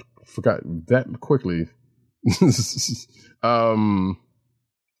 I forgot that quickly.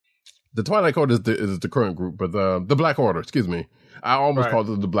 The Twilight Code is the current group, but the Black Order, excuse me. I almost called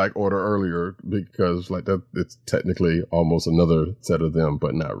it the Black Order earlier because like that it's technically almost another set of them,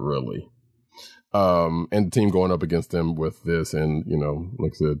 but not really. And the team going up against them with this, and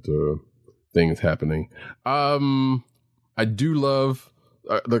like I said, things happening. I do love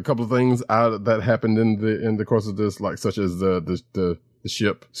the couple of things that happened in the course of this, like such as the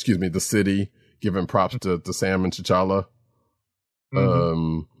ship, excuse me, the city, giving props to Sam and T'Challa.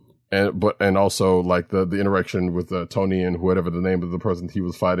 Mm-hmm. And also like the interaction with Tony and whatever the name of the person he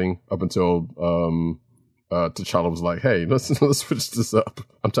was fighting up until T'Challa was like, "Hey, let's switch this up.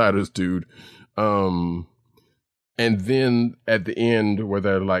 I'm tired of this dude." And then at the end, where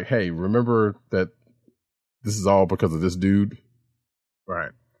they're like, "Hey, remember that this is all because of this dude,"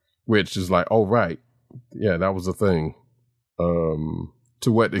 Right. which is like, "Oh, right, yeah, that was a thing."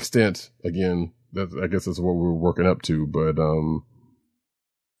 To what extent? Again, I guess that's what we're working up to. But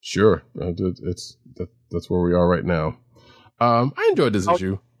sure, that's where we are right now. I enjoyed this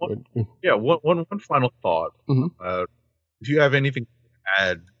issue. One final thought. Mhm. If you have anything to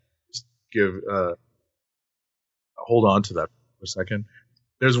add, just give. Hold on to that for a second.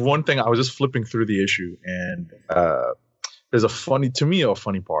 There's one thing I was just flipping through the issue, and there's a funny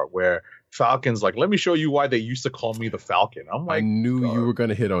part where Falcon's like, "Let me show you why they used to call me the Falcon." I'm like, I knew you were going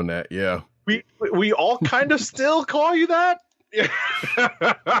to hit on that. Yeah, we all kind of still call you that.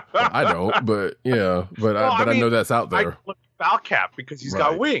 I don't, but yeah, but I know that's out there. Falcap because he's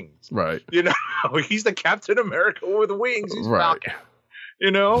got wings, right? You know, he's the Captain America with wings. He's right. Falcap. You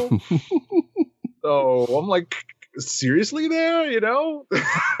know, so I'm like, seriously, there. You know,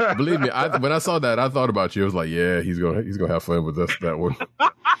 believe me, when I saw that, I thought about you. I was like, yeah, he's gonna have fun with that one.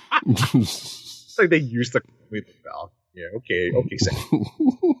 It's like they used to call me the Falcon. Yeah, okay, Sam.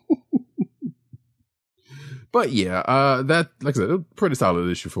 But yeah, that, like I said, a pretty solid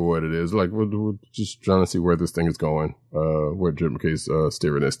issue for what it is. Like we're just trying to see where this thing is going, where Jim McKay's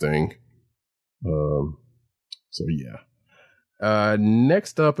steering this thing. So yeah.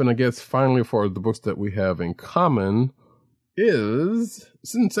 Next up, and I guess finally for the books that we have in common, is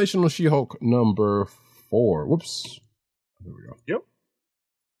Sensational She-Hulk number 4. Whoops. There we go. Yep.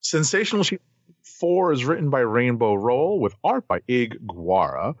 Sensational She-Hulk 4 is written by Rainbow Rowell with art by Ig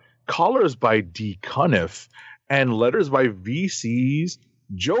Guara, colors by D. Cuniff, and letters by VC's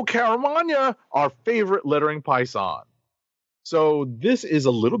Joe Caramagna, our favorite lettering Python. So this is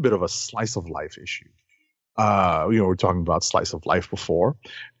a little bit of a slice of life issue. We're talking about slice of life before,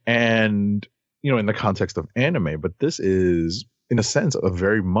 and in the context of anime, but this is in a sense a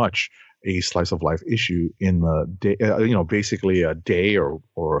very much a slice of life issue in the day, basically a day or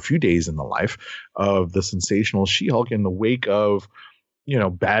a few days in the life of the Sensational She-Hulk in the wake of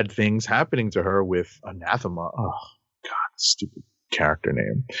bad things happening to her with Anathema. Oh God, stupid character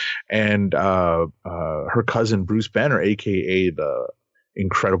name. And her cousin Bruce Banner, aka the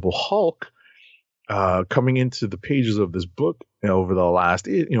Incredible Hulk, coming into the pages of this book over the last,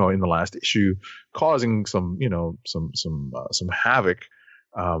 in the last issue, causing some havoc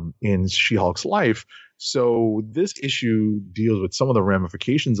in She-Hulk's life. So this issue deals with some of the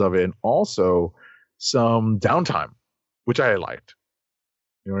ramifications of it, and also some downtime, which I liked.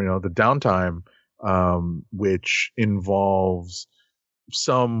 The downtime, which involves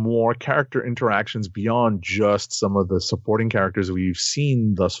some more character interactions beyond just some of the supporting characters we've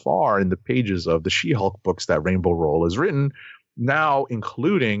seen thus far in the pages of the She-Hulk books that Rainbow Rowell has written, now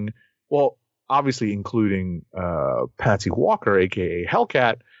including Patsy Walker, aka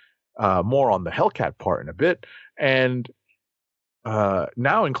Hellcat, more on the Hellcat part in a bit, and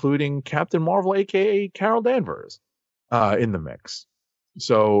now including Captain Marvel, aka Carol Danvers, in the mix.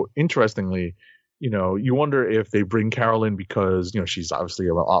 So interestingly, you wonder if they bring Carol in because, she's obviously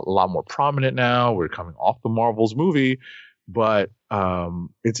a lot more prominent now. We're coming off the Marvels movie, but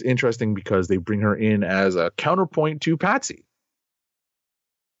it's interesting because they bring her in as a counterpoint to Patsy.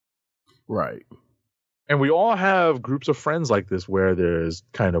 Right. And we all have groups of friends like this where there's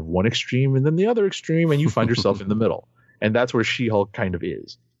kind of one extreme and then the other extreme, and you find yourself in the middle. And that's where She-Hulk kind of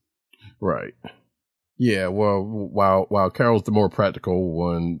is. Right. Yeah, well, while Carol's the more practical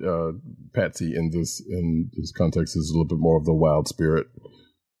one, Patsy in this context is a little bit more of the wild spirit.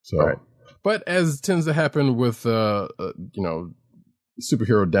 So, right. But as tends to happen with superhero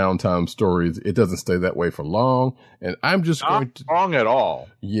downtime stories, it doesn't stay that way for long. And I'm just not long at all.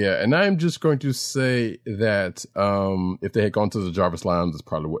 Yeah, and I'm just going to say that if they had gone to the Jarvis line, this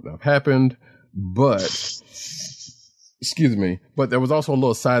probably wouldn't have happened. But excuse me, but there was also a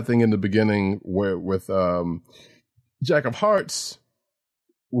little side thing in the beginning with Jack of Hearts,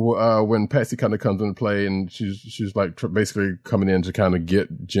 when Patsy kind of comes into play, and she's like basically coming in to kind of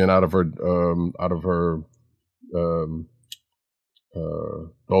get Jen out of her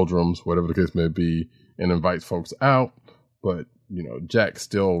doldrums, whatever the case may be, and invites folks out. But Jack's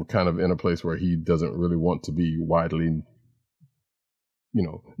still kind of in a place where he doesn't really want to be widely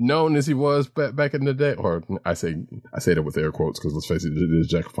known as he was back in the day, or I say that with air quotes because let's face it is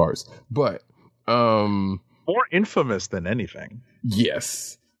Jack of Hearts, but more infamous than anything.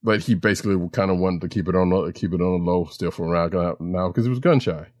 Yes, but he basically kind of wanted to keep it on the low still for around now because he was gun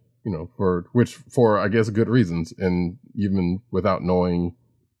shy, for I guess good reasons, and even without knowing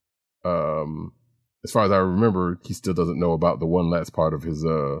as far as I remember, he still doesn't know about the one last part of his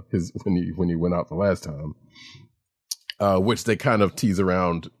when he went out the last time, which they kind of tease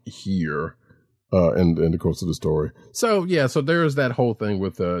around here in the course of the story. So yeah, so there's that whole thing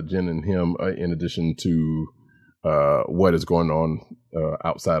with Jen and him, in addition to what is going on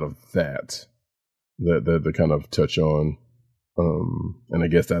outside of that they kind of touch on, and I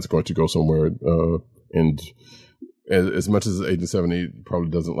guess that's going to go somewhere. And as much as Agent 70 probably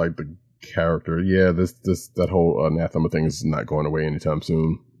doesn't like the character, yeah, that whole anathema thing is not going away anytime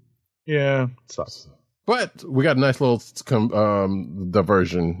soon. Yeah, sucks. But we got a nice little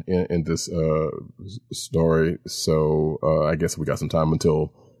diversion in this story, so I guess we got some time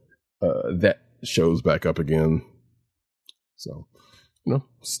until that shows back up again. So,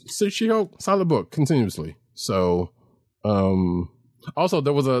 She-Hulk, solid book continuously. So, also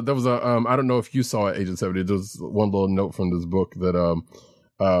there was a I don't know if you saw it, Agent 70. There's one little note from this book that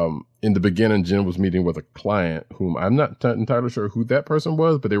in the beginning, Jen was meeting with a client whom I'm not entirely sure who that person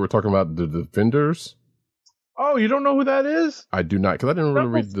was, but they were talking about the Defenders. Oh, you don't know who that is? I do not, because I didn't really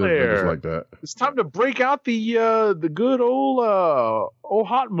read the Defenders like that. It's time to break out the good old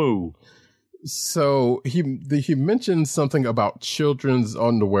hot moo. So he mentioned something about children's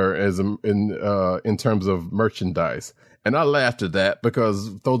underwear as in terms of merchandise, and I laughed at that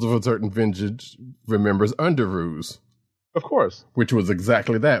because those of a certain vintage remembers Underoos. Of course. Which was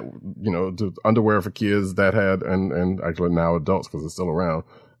exactly that, the underwear for kids that had, and actually now adults because it's still around,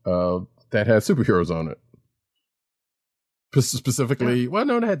 that had superheroes on it. Specifically, well,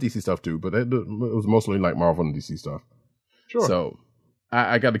 no, they had DC stuff too, but it was mostly like Marvel and DC stuff. Sure. So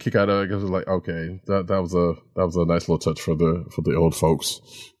I got a kick out of it because it was like, okay, that was a nice little touch for the old folks.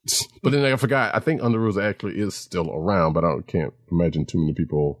 But then I forgot, I think Underoos actually is still around, but I can't imagine too many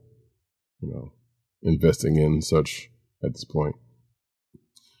people, investing in such at this point.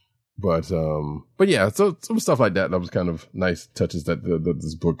 But yeah, so some stuff like that was kind of nice touches that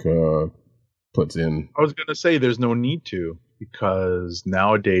this book puts in. I was gonna say there's no need to, because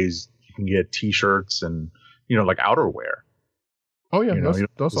nowadays you can get T-shirts and like outerwear. Oh yeah,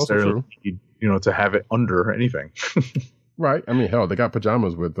 that's also true. Need, to have it under anything. Right. I mean, hell, they got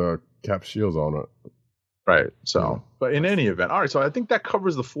pajamas with cap shields on it. Right. So, but in any event, all right. So I think that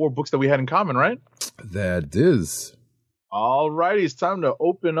covers the 4 books that we had in common, right? That is. All righty, it's time to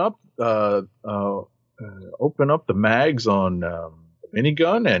open up the mags on the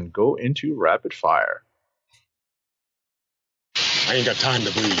minigun and go into rapid fire. I ain't got time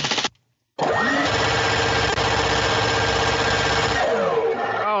to bleed.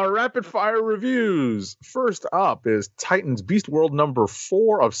 Rapid fire reviews. First up is Titans Beast World number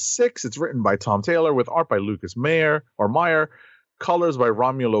 4 of 6. It's written by Tom Taylor with art by Lucas Meyer, colors by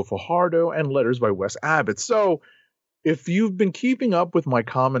Romulo Fajardo, and letters by Wes Abbott. So, if you've been keeping up with my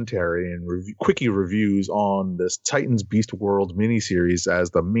commentary and quickie reviews on this Titans Beast World miniseries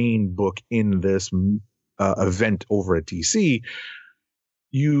as the main book in this event over at DC,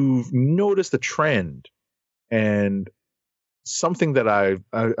 you've noticed a trend and something that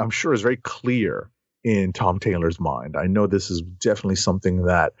I'm sure is very clear in Tom Taylor's mind. I know this is definitely something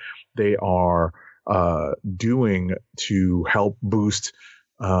that they are doing to help boost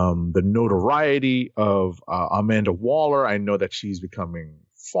the notoriety of Amanda Waller. I know that she's becoming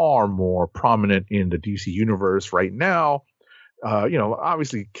far more prominent in the DC universe right now.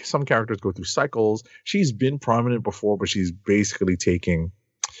 Obviously some characters go through cycles. She's been prominent before, but she's basically taking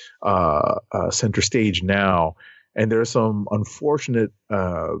center stage now. And there are some unfortunate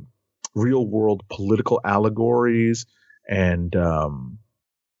real world political allegories and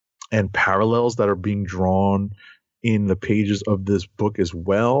parallels that are being drawn in the pages of this book as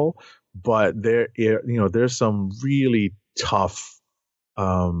well. But there's some really tough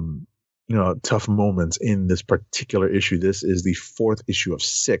moments in this particular issue. This is the 4th issue of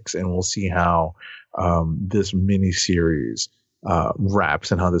 6, and we'll see how this mini series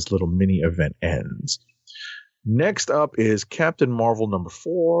wraps and how this little mini event ends. Next up is Captain Marvel number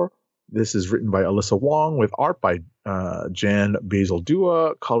 4. This is written by Alyssa Wong with art by Jan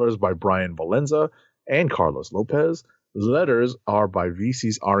Bazaldua, colors by Brian Valenza and Carlos Lopez. Letters are by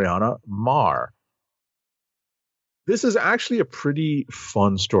VC's Ariana Mar. This is actually a pretty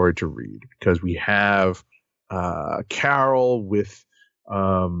fun story to read because we have Carol with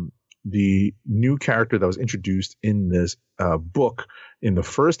the new character that was introduced in this book in the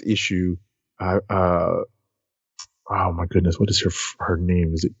first issue. Oh my goodness, what is her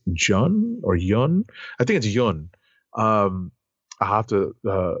name? Is it Jun or Yun? I think it's Yun. I'll have to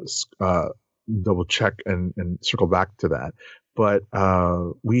double check and circle back to that. But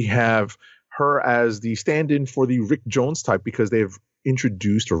we have her as the stand-in for the Rick Jones type because they've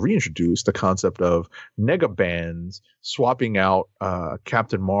introduced or reintroduced the concept of negabands swapping out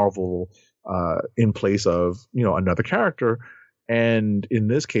Captain Marvel in place of, another character. And in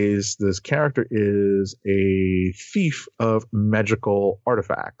this case, this character is a thief of magical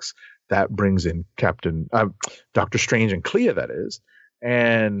artifacts that brings in Doctor Strange and Clea, that is.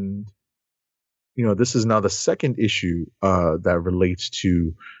 And, this is now the second issue that relates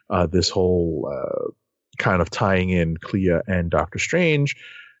to this whole kind of tying in Clea and Doctor Strange.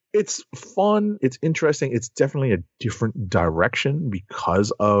 It's fun. It's interesting. It's definitely a different direction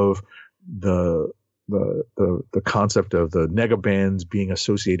because of the concept of the negabands being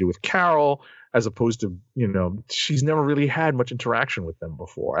associated with Carol, as opposed to, she's never really had much interaction with them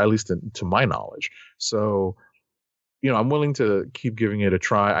before, at least to my knowledge. So, I'm willing to keep giving it a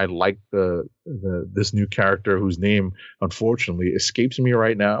try. I like this new character whose name unfortunately escapes me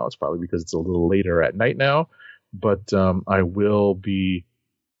right now. It's probably because it's a little later at night now, but I will be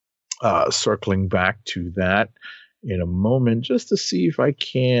circling back to that in a moment just to see if I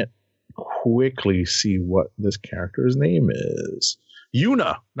can't quickly see what this character's name is.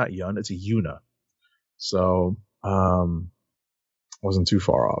 Yuna, not Yun, it's Yuna. So, wasn't too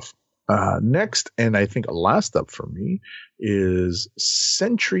far off. Next, and I think last up for me, is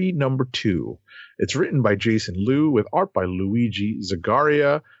Sentry number 2. It's written by Jason Liu with art by Luigi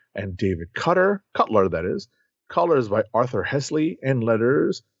Zagaria and David Cutler, that is. Colors by Arthur Hesley and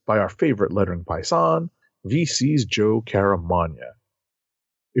letters by our favorite lettering paisan, VC's Joe Caramagna.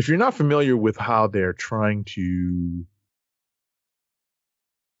 If you're not familiar with how they're trying to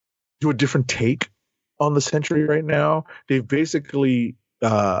do a different take on the Sentry right now, they've basically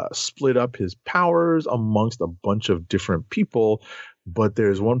split up his powers amongst a bunch of different people, but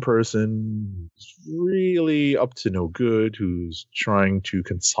there's one person who's really up to no good who's trying to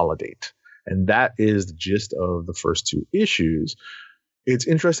consolidate. And that is the gist of the first 2 issues. It's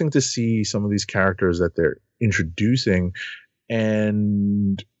interesting to see some of these characters that they're introducing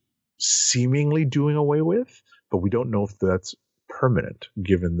and seemingly doing away with, but we don't know if that's permanent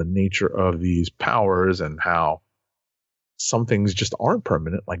given the nature of these powers and how some things just aren't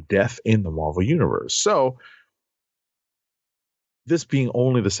permanent, like death in the Marvel Universe. So, this being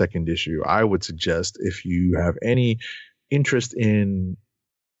only the second issue, I would suggest if you have any interest in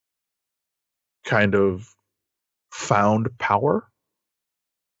kind of found power,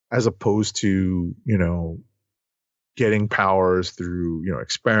 as opposed to, getting powers through,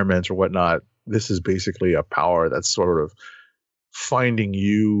 experiments or whatnot, this is basically a power that's sort of finding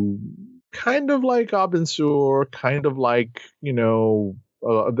you, kind of like Abensur, kind of like, there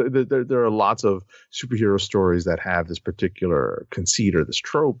are lots of superhero stories that have this particular conceit or this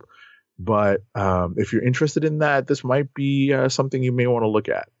trope. But if you're interested in that, this might be something you may want to look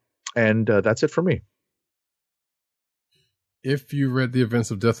at. And that's it for me. If you read the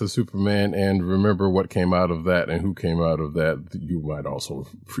events of Death of Superman and remember what came out of that and who came out of that, you might also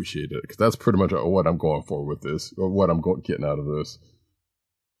appreciate it. Because that's pretty much what I'm going for with this, or what I'm getting out of this.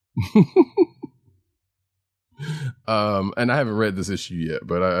 And I haven't read this issue yet,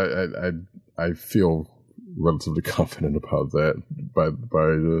 but I feel relatively confident about that by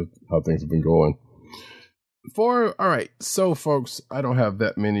how things have been going. All right, so folks, I don't have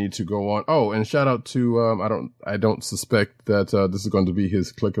that many to go on. Oh, and shout out to I don't suspect that this is going to be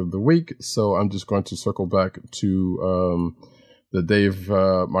his click of the week, so I'm just going to circle back to the Dave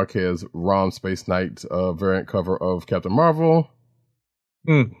Marquez Rom Space Knight variant cover of Captain Marvel,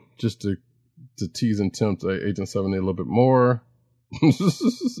 just to tease and tempt Agent 70 a little bit more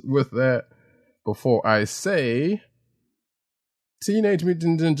with that. Before I say, Teenage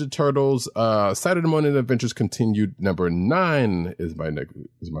Mutant Ninja Turtles Saturday Morning Adventures Continued number 9 is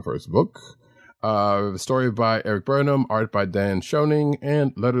my first book. Story by Eric Burnham, art by Dan Schoening,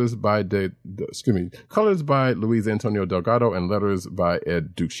 and colors by Luis Antonio Delgado, and letters by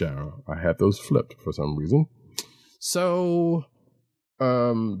Ed Dukeshire. I had those flipped for some reason. So,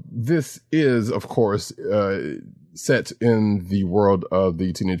 this is, of course, set in the world of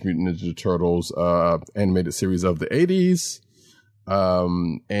the Teenage Mutant Ninja Turtles animated series of the 80s.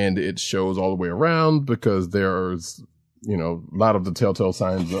 And it shows all the way around because there's, a lot of the telltale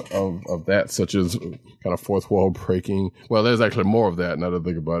signs of that, such as kind of fourth wall breaking. Well, there's actually more of that now that I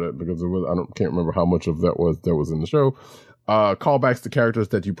think about it, because can't remember how much of that was in the show. Callbacks to characters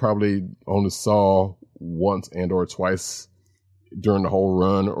that you probably only saw once and or twice during the whole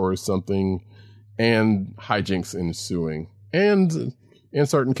run or something, and hijinks ensuing. And in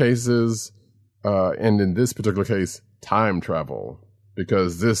certain cases, and in this particular case, time travel,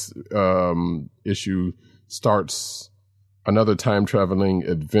 because this issue starts another time traveling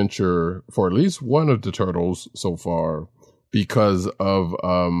adventure for at least one of the turtles so far, because of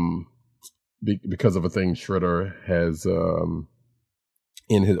because of a thing Shredder has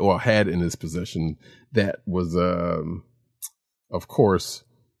had in his possession that was of course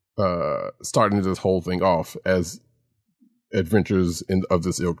starting this whole thing off, as adventures of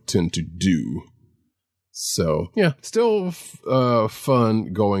this ilk tend to do. So yeah, still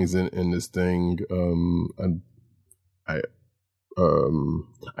fun goings in this thing. And I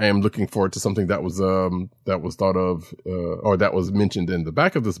am looking forward to something that was thought of or that was mentioned in the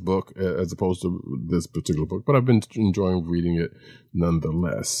back of this book as opposed to this particular book, but I've been enjoying reading it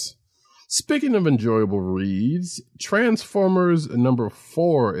nonetheless. Speaking of enjoyable reads, Transformers number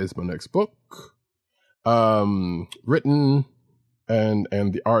 4 is my next book. Written and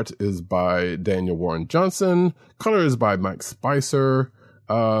the art is by Daniel Warren Johnson. Color is by Mike Spicer.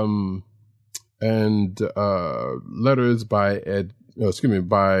 And letters by Russ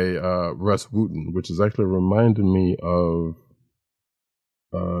Wooten, which is actually reminding me of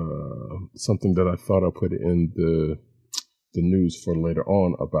something that I thought I put in the news for later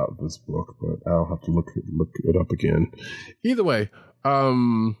on about this book, but I'll have to look it up again. Either way,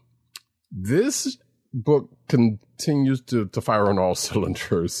 this book continues to fire on all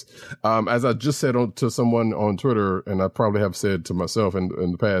cylinders. As I just said to someone on Twitter, and I probably have said to myself in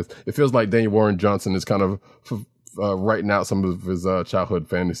the past, it feels like Daniel Warren Johnson is kind of writing out some of his childhood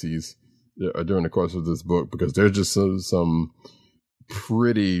fantasies during the course of this book, because there's just some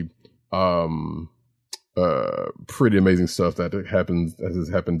pretty amazing stuff that has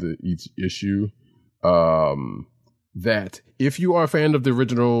happened to each issue. That if you are a fan of the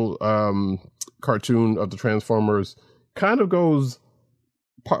original cartoon of the Transformers, kind of goes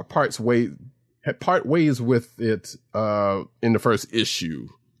part ways with it in the first issue.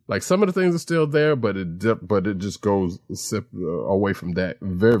 Like, some of the things are still there, but it just goes away from that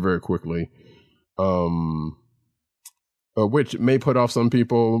very, very quickly. Which may put off some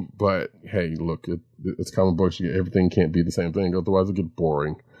people, but hey, look, it's comic books. Everything can't be the same thing, otherwise it gets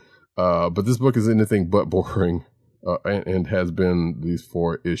boring. But this book is anything but boring. And has been these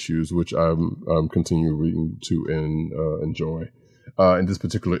 4 issues, which I'm continuing reading to enjoy. In this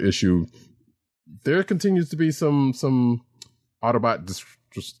particular issue, there continues to be some Autobot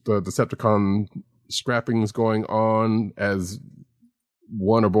Decepticon scrappings going on, as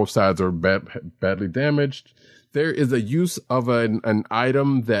one or both sides are badly damaged. There is a use of an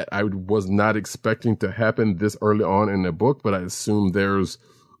item that I was not expecting to happen this early on in the book, but I assume there's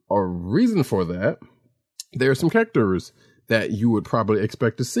a reason for that. There are some characters that you would probably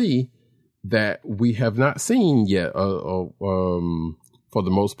expect to see that we have not seen yet, for the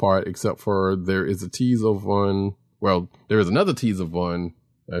most part, except for there is a tease of one. Well, there is another tease of one.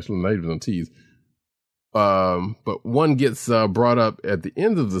 Actually, not even a tease. But one gets brought up at the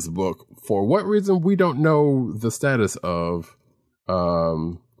end of this book. For what reason, we don't know the status of,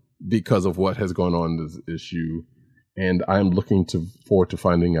 because of what has gone on in this issue. And I'm looking forward to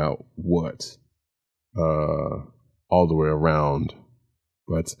finding out what. All the way around.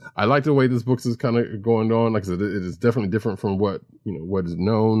 But I like the way this book is kind of going on. Like I said, it is definitely different from what is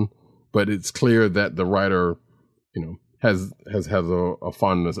known, but it's clear that the writer, has a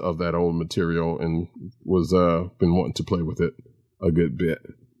fondness of that old material and was been wanting to play with it a good bit.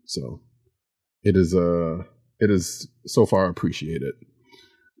 So it is so far appreciated.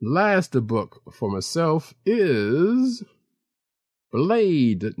 Last book for myself is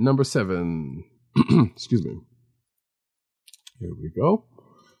Blade number 7. Excuse me. Here we go.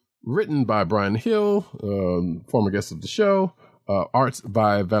 Written by Brian Hill, former guest of the show. Art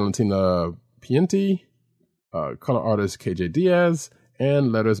by Valentina Pienti. Color artist KJ Diaz.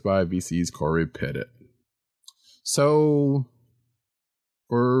 And letters by VC's Corey Pettit. So,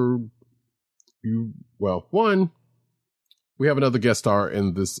 one, we have another guest star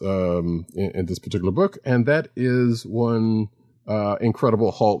in this in this particular book, and that is one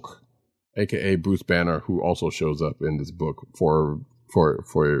Incredible Hulk, aka Bruce Banner, who also shows up in this book for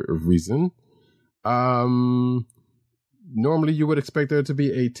a reason. Normally you would expect there to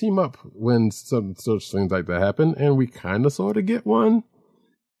be a team up when some such things like that happen, and we kind of sort of get one.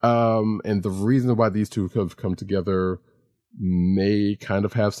 And the reason why these two have come together may kind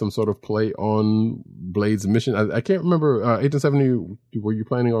of have some sort of play on Blade's mission. I can't remember. 1870, were you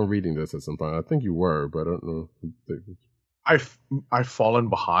planning on reading this at some point? I think you were, but I don't know. I've fallen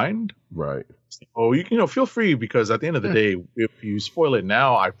behind. Right. Oh, feel free, because at the end of the day, if you spoil it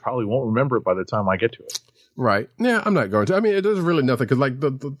now, I probably won't remember it by the time I get to it. Right. Yeah, I'm not going to. I mean, it does really nothing, because like the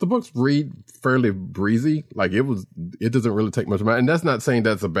books read fairly breezy. Like it doesn't really take much of and that's not saying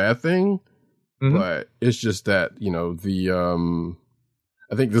that's a bad thing, but it's just that,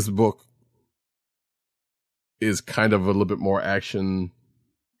 I think this book is kind of a little bit more action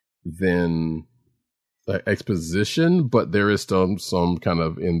than exposition, but there is still some kind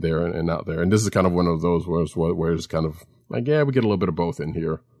of in there and out there. And this is kind of one of those where it's kind of like, yeah, we get a little bit of both in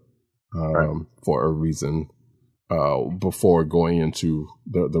here for a reason before going into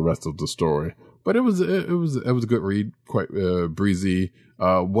the rest of the story. But it was a good read, quite breezy.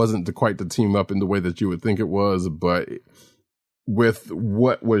 Wasn't quite the team up in the way that you would think it was, but with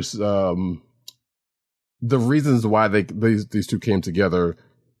what was the reasons why these two came together,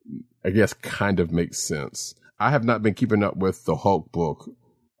 I guess kind of makes sense. I have not been keeping up with the Hulk book,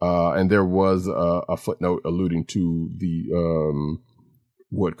 and there was a footnote alluding to the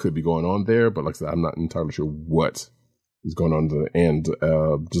what could be going on there, but like I said, I'm not entirely sure what is going on there. And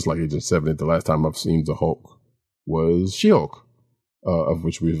just like Agent 70, the last time I've seen the Hulk was She-Hulk, of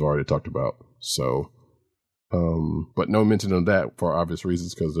which we've already talked about. So, but no mention of that for obvious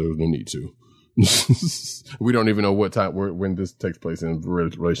reasons, because there was no need to. We don't even know what time when this takes place in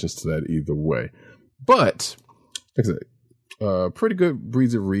relations to that either way. But like I said, pretty good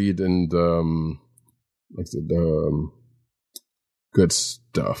breezy read, and like I said, good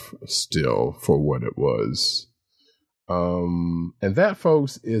stuff still for what it was. And that,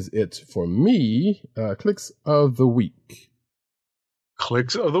 folks, is it for me. Clicks of the week.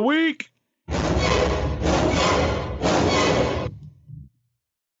 Clicks of the week.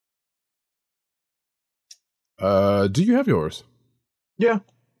 Do you have yours? Yeah,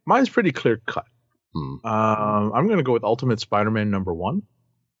 mine's pretty clear cut. I'm going to go with Ultimate Spider-Man #1.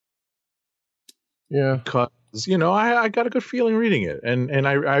 Yeah, because I got a good feeling reading it, and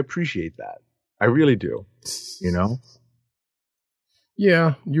I appreciate that. I really do.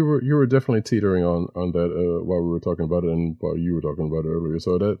 Yeah, you were definitely teetering on that while we were talking about it, and while you were talking about it earlier.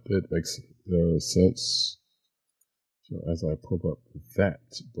 So that it makes sense. So as I pull up that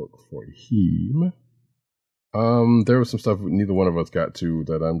book for him. There was some stuff neither one of us got to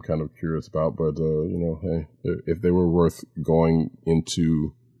that I'm kind of curious about, but hey, if they were worth going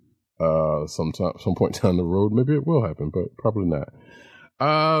into some point down the road, maybe it will happen, but probably not.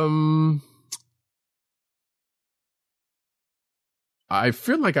 I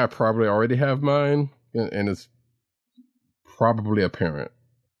feel like I probably already have mine, and it's probably apparent.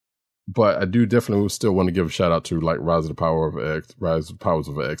 But I do definitely still want to give a shout out to like Rise of the Powers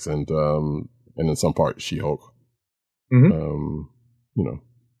of X, and in some part She-Hulk. Mm-hmm.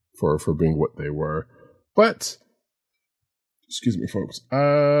 For being what they were. But excuse me, folks,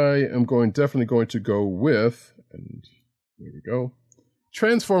 I am definitely going to go with, and there we go,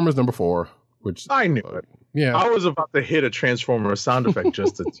 Transformers #4, which I knew it. Yeah, I was about to hit a Transformer sound effect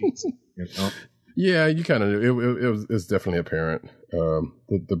just to tease. Yeah, you kind of knew. It's definitely apparent.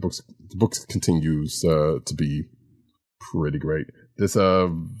 The books continues to be pretty great. This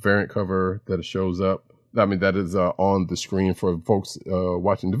variant cover that shows up, I mean, that is on the screen for folks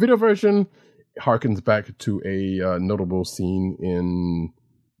watching the video version, harkens back to a notable scene in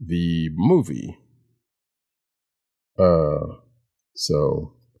the movie.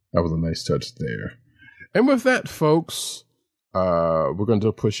 So that was a nice touch there. And with that, folks, we're going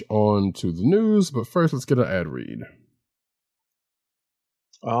to push on to the news, but first let's get an ad read.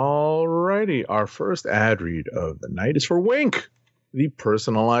 Alrighty, our first ad read of the night is for Wink, the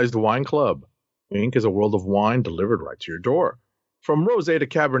personalized wine club. Wink is a world of wine delivered right to your door. From rosé to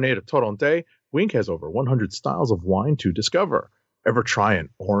Cabernet to Torrontés, Wink has over 100 styles of wine to discover. Ever try an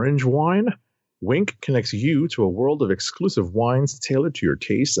orange wine? Wink connects you to a world of exclusive wines tailored to your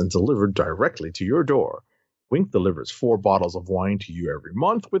taste and delivered directly to your door. Wink delivers 4 bottles of wine to you every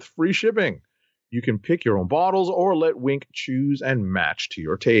month with free shipping. You can pick your own bottles or let Wink choose and match to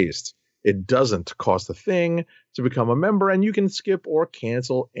your taste. It doesn't cost a thing to become a member, and you can skip or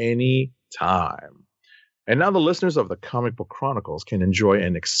cancel any time. And now the listeners of the Comic Book Chronicles can enjoy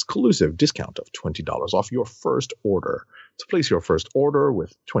an exclusive discount of $20 off your first order. To place your first order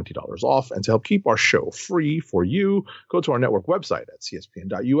with $20 off and to help keep our show free for you, go to our network website at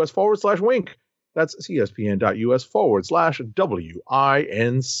cspn.us/wink. That's cspn.us/WINC.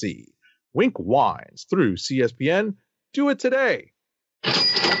 Wink wines through CSPN. Do it today.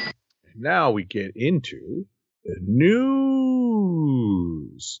 Now we get into the news.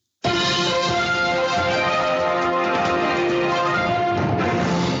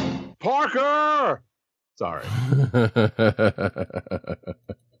 Parker! Sorry.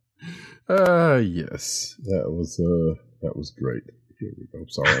 Yes. That was great. Here we go.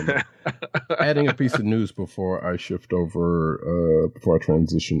 Sorry. I'm adding a piece of news before I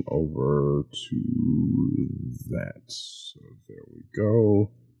transition over to that. So there we go.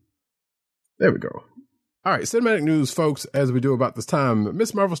 All right, cinematic news, folks. As we do about this time,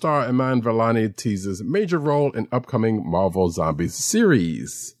 Miss Marvel star Iman Vellani teases major role in upcoming Marvel Zombies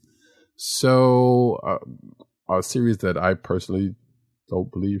series. So, a series that I personally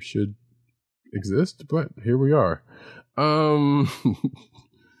don't believe should exist, but here we are.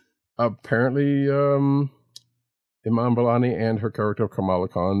 Apparently, Iman Vellani and her character Kamala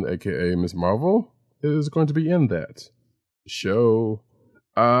Khan, aka Miss Marvel, is going to be in that show.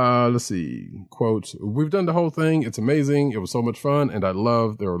 Let's see. Quote, "We've done the whole thing. It's amazing. It was so much fun, and there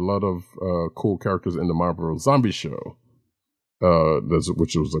are a lot of cool characters in the Marvel Zombie show."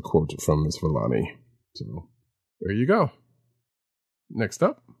 Which was a quote from Miss Vellani. So there you go. Next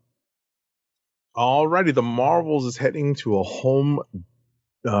up. Alrighty, the Marvels is heading to a home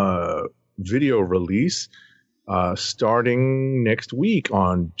video release starting next week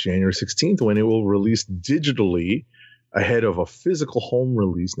on January 16th, when it will release digitally ahead of a physical home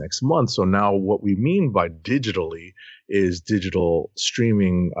release next month. So now what we mean by digitally is digital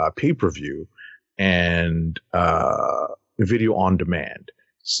streaming pay-per-view and video on demand.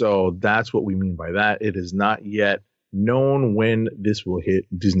 So that's what we mean by that. It is not yet known when this will hit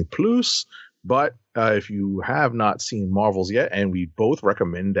Disney Plus, but if you have not seen Marvels yet, and we both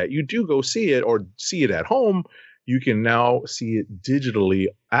recommend that you do go see it or see it at home, you can now see it digitally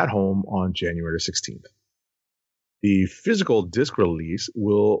at home on January 16th. The physical disc release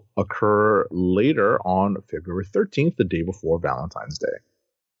will occur later on February 13th, the day before Valentine's Day.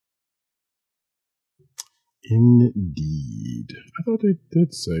 Indeed. I thought they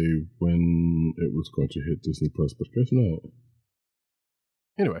did say when it was going to hit Disney Plus, but guess not.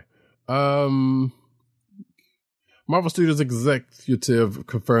 Anyway, Marvel Studios executive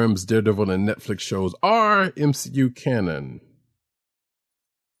confirms Daredevil and Netflix shows are MCU canon.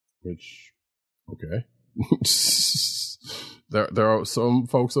 Which, okay. There are some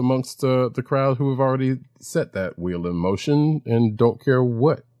folks amongst the crowd who have already set that wheel in motion and don't care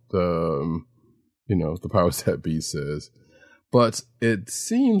what the powers that be says. But it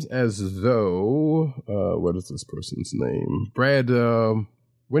seems as though what is this person's name? Brad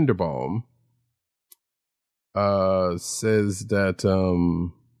Winderbaum says that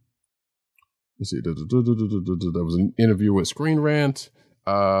let's see, there was an interview with Screen Rant.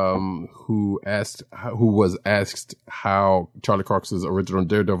 Who was asked how Charlie Cox's original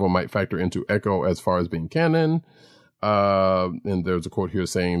Daredevil might factor into Echo as far as being canon. And there's a quote here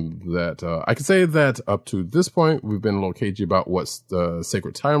saying that, I can say that up to this point, we've been a little cagey about what's the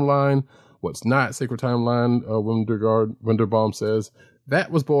sacred timeline, what's not sacred timeline. Winderbaum says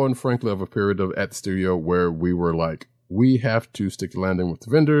that was born, frankly, of a period at the studio where we were like, we have to stick the landing with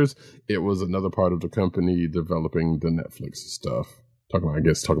the vendors. It was another part of the company developing the Netflix stuff. Talking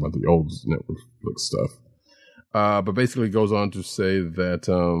about the old Netflix stuff. But basically goes on to say that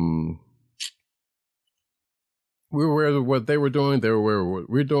we were aware of what they were doing, they were aware of what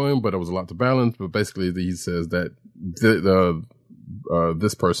we're doing, but it was a lot to balance. But basically he says that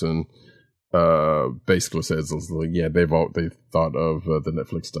this person basically says, yeah, they thought of the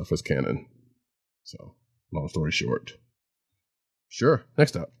Netflix stuff as canon. So, long story short. Sure,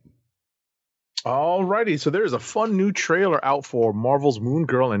 next up. Alrighty, so there's a fun new trailer out for Marvel's Moon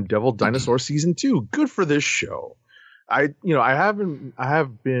Girl and Devil Dinosaur Season 2. Good for this show. I have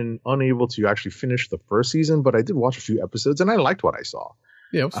been unable to actually finish the first season, but I did watch a few episodes and I liked what I saw.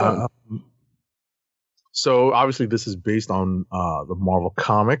 Yeah, it was fun. So obviously this is based on the Marvel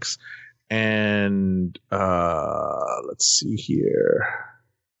comics, and let's see here.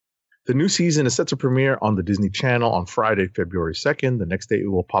 The new season is set to premiere on the Disney Channel on Friday, February 2nd. The next day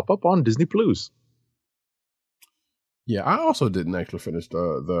it will pop up on Disney Plus. Yeah, I also didn't actually finish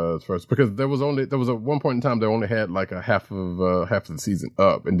the first, because there was at one point in time they only had like a half of the season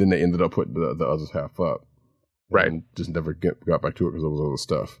up, and then they ended up putting the other half up. Right. And just never got back to it because there was other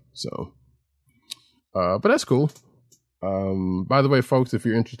stuff. So, but that's cool. By the way, folks, if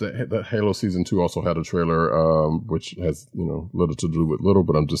you're interested, the Halo Season 2 also had a trailer, which has, little to do with little,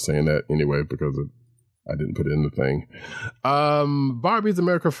 but I'm just saying that anyway because I didn't put it in the thing. Barbie's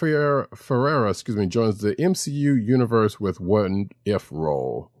America Ferrera, joins the MCU universe with What If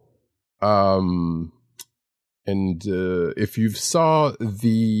role. And if you saw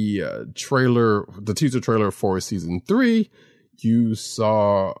the teaser trailer for Season 3, you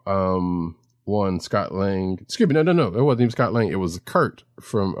saw, Scott Lang. Excuse me, no. It wasn't even Scott Lang. It was Kurt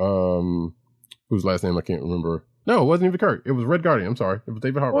from whose last name I can't remember. No, it wasn't even Kurt. It was Red Guardian. I'm sorry. It was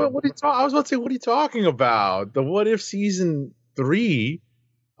David Harbour. I was about to say, what are you talking about? The What If Season 3,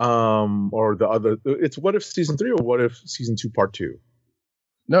 or the other? It's What If Season 3 or What If Season 2 Part 2?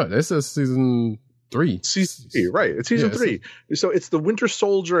 No, this is Season 3. Season 3, right. It's season 3. So it's the Winter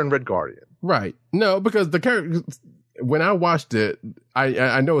Soldier and Red Guardian. Right. No, because the character, when I watched it,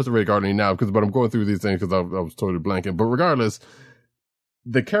 I know it's a Red Guardian now, but I'm going through these things because I was totally blanking. But regardless,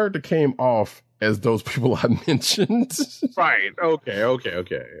 the character came off as those people I mentioned. Right. Okay.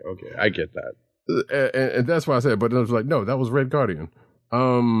 I get that. And that's why I said, but it was like, no, that was Red Guardian.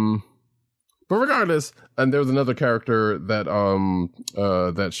 But regardless, and there's another character that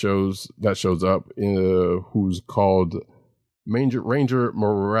that shows up who's called Ranger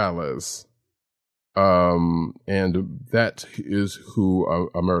Morales. And that is who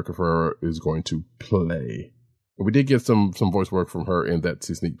America Ferrera is going to play. We did get some voice work from her in that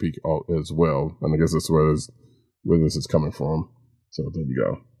sneak peek as well, and I guess that's where this is coming from. So there you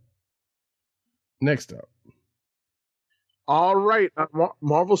go. Next up. All right.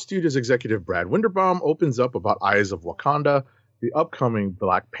 Marvel Studios executive Brad Winderbaum opens up about Eyes of Wakanda, the upcoming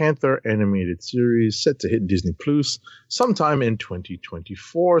Black Panther animated series set to hit Disney Plus sometime in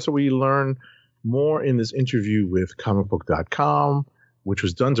 2024. So we learn more in this interview with comicbook.com, which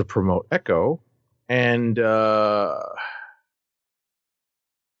was done to promote Echo. And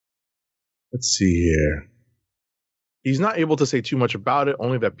let's see here. He's not able to say too much about it,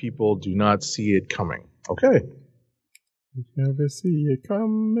 only that people do not see it coming. Okay. Never see it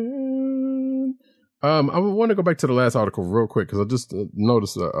coming. I want to go back to the last article real quick because I just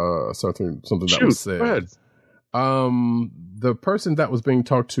noticed something that was said. Go ahead. The person that was being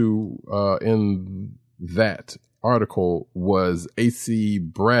talked to in that article was A.C.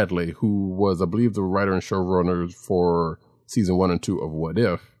 Bradley, who was, I believe, the writer and showrunner for season 1 and 2 of What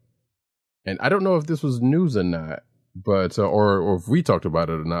If. And I don't know if this was news or not, but or if we talked about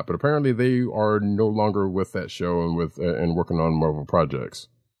it or not. But apparently, they are no longer with that show and working on Marvel projects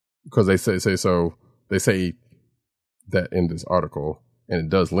because they say so. They say that in this article, and it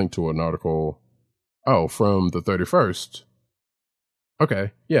does link to an article. Oh, from the 31st.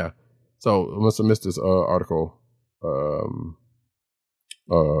 Okay, yeah. So I must have missed this article from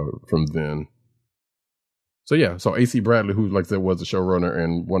then. So yeah, so A.C. Bradley, who like I said was the showrunner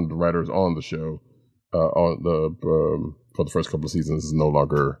and one of the writers on the show, for the first couple of seasons, is no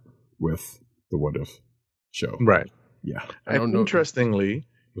longer with the What If show. Right. Yeah. And interestingly,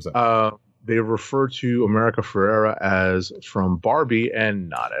 they refer to America Ferrera as from Barbie and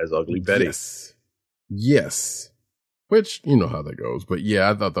not as Ugly Betty. Yes. Which, you know how that goes. But yeah,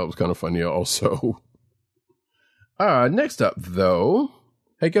 I thought that was kind of funny also. Next up, though.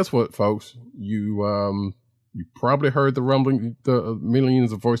 Hey, guess what, folks? You probably heard the rumbling, the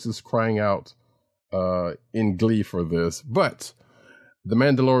millions of voices crying out in glee for this. But The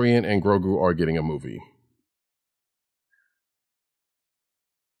Mandalorian and Grogu are getting a movie.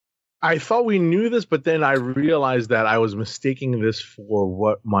 I thought we knew this, but then I realized that I was mistaking this for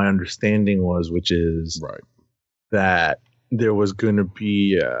what my understanding was, which is that there was going to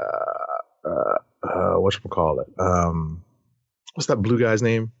be whatchamacallit? What's that blue guy's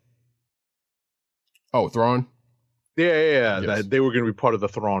name? Oh, Thrawn? Yeah. Yes. That they were going to be part of the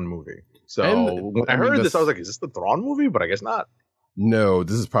Thrawn movie. So when I heard this, I was like, is this the Thrawn movie? But I guess not. No,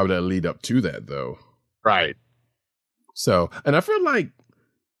 this is probably a lead up to that, though. Right. So, and I feel like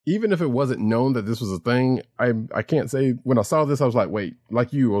even if it wasn't known that this was a thing, I can't say when I saw this, I was like, wait,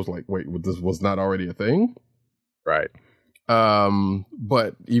 like you, I was like, wait, this was not already a thing? Right.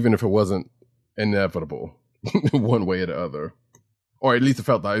 But even if it wasn't inevitable one way or the other, or at least it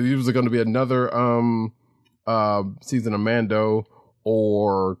felt like it was going to be another season of Mando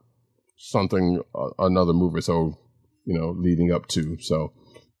or something, another movie. So, leading up to. So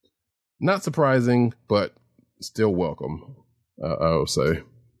not surprising, but still welcome, I would say.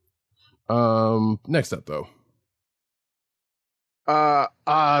 Next up, though.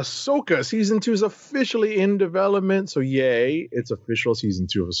 Ahsoka Season 2 is officially in development. So yay, it's official. Season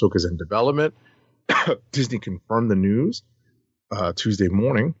 2 of Ahsoka's in development. Disney confirmed the news Tuesday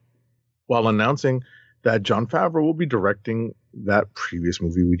morning while announcing that Jon Favreau will be directing that previous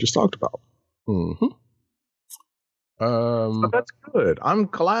movie we just talked about. Mm-hmm. So that's good. I'm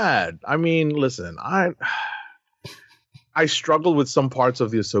glad. I mean, listen, I struggled with some parts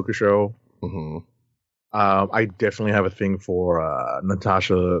of the Ahsoka show. Mm-hmm. I definitely have a thing for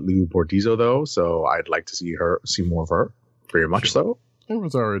Natasha Liu Bordizzo, though, so I'd like to see more of her. Very much so. And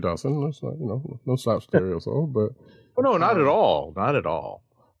Rosario Dawson. That's not, no slap stereo, but no, not at all. Not at all.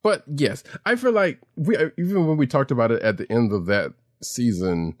 But yes, I feel like even when we talked about it at the end of that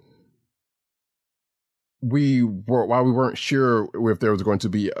season, while we weren't sure if there was going to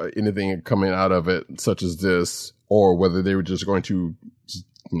be anything coming out of it, such as this, or whether they were just going to,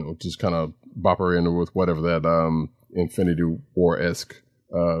 just kind of bop her in with whatever that Infinity War-esque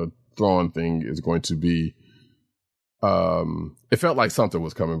Thrawn thing is going to be. It felt like something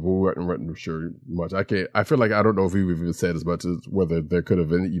was coming, but we weren't sure much. I feel like I don't know if we even said as much as whether there could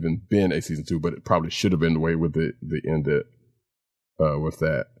have even been a season 2, but it probably should have been the way with the ended with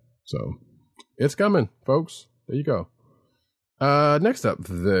that. So it's coming, folks. There you go. Next up,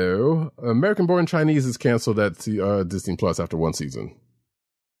 though, American Born Chinese is canceled at Disney Plus after 1 season.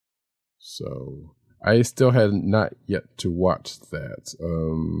 So I still had not yet to watch that.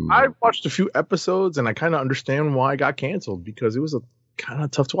 I watched a few episodes and I kind of understand why it got canceled because it was kind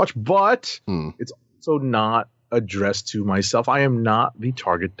of tough to watch, but it's also not addressed to myself. I am not the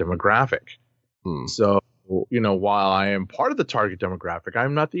target demographic. So, while I am part of the target demographic,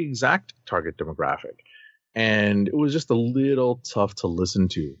 I'm not the exact target demographic. And it was just a little tough to listen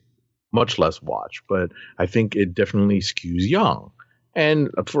to, much less watch. But I think it definitely skews young. And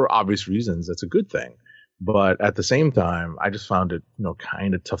for obvious reasons, that's a good thing. But at the same time, I just found it,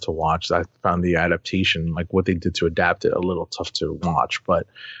 kind of tough to watch. I found the adaptation, like what they did to adapt it, a little tough to watch. But,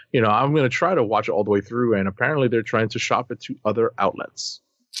 I'm going to try to watch it all the way through. And apparently they're trying to shop it to other outlets.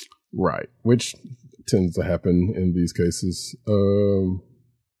 Right. Which tends to happen in these cases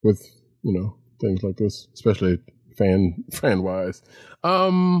with, things like this, especially fan wise.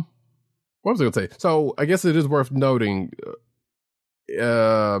 What was I going to say? So I guess it is worth noting,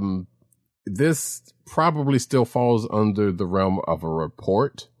 this probably still falls under the realm of a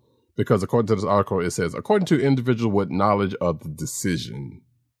report because according to this article, it says, according to individual with knowledge of the decision.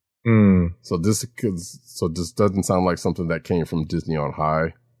 So this doesn't sound like something that came from Disney on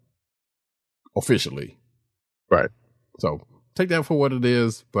high officially. Right. So take that for what it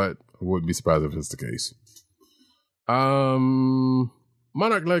is, but I wouldn't be surprised if it's the case.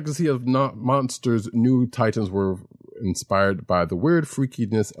 Monarch Legacy of Monsters New Titans were inspired by the weird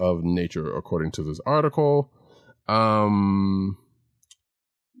freakiness of nature, according to this article. Yeah,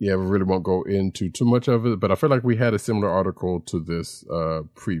 we really won't go into too much of it, but I feel like we had a similar article to this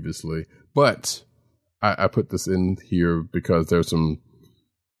previously. But I put this in here because there's some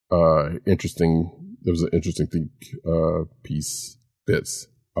interesting bits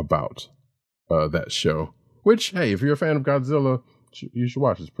about that show. Which, hey, if you're a fan of Godzilla, you should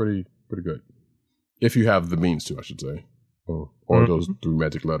watch. It's pretty good. If you have the means to, I should say. Or those 3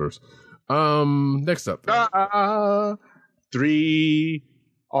 magic letters. Next up. 3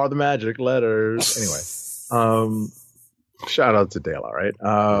 are the magic letters. Anyway. Shout out to Dale, all right?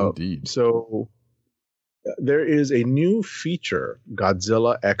 Indeed. So there is a new feature,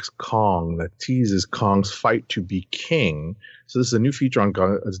 Godzilla X Kong, that teases Kong's fight to be king. So this is a new feature on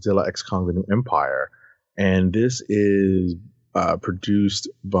Godzilla X Kong, The New Empire. And this is produced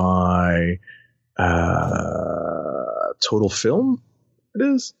by Total Film, it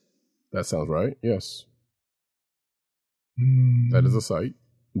is? That sounds right, yes. That is a site.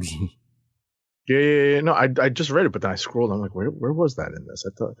 Yeah. No, I just read it, but then I scrolled. I'm like, where was that in this?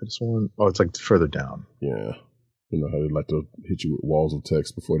 I thought this one. Oh, it's like further down. Yeah. You know how they like to hit you with walls of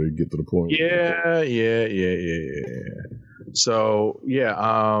text before they get to the point. Yeah. So,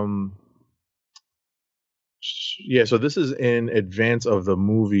 so this is in advance of the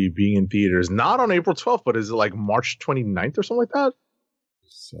movie being in theaters, not on April 12th, but is it like March 29th or something like that?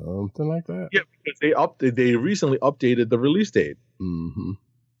 Something like that. Yeah, because they recently updated the release date. Mm-hmm.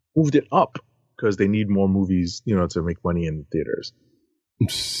 Moved it up because they need more movies, to make money in the theaters.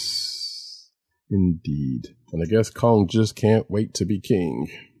 Indeed. And I guess Kong just can't wait to be king.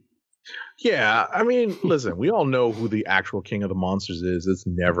 Yeah, I mean, listen, we all know who the actual king of the monsters is. It's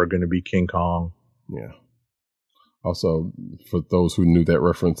never going to be King Kong. Yeah. Also, for those who knew that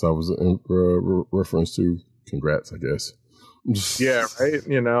reference, I was in reference to, congrats, I guess. Yeah, right.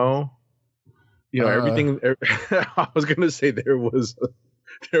 Everything. I was going to say there was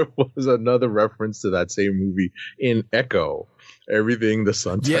another reference to that same movie in Echo. Everything the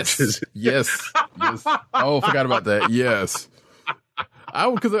sun touches. Yes. Oh, I forgot about that. Yes.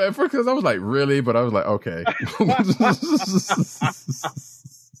 Because at first I was like, really? But I was like, okay.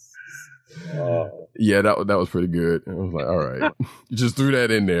 Yeah, that was pretty good. I was like, all right. You just threw that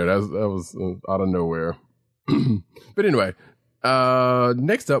in there. That was out of nowhere. But anyway,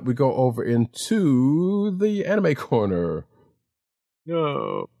 next up we go over into the anime corner.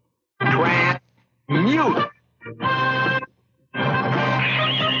 No. Transmute.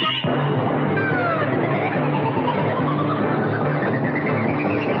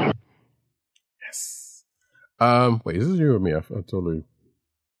 Yes. Wait, is this you or me? I totally.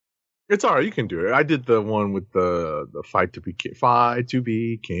 It's all right. You can do it. I did the one with the fight to be king. Fight to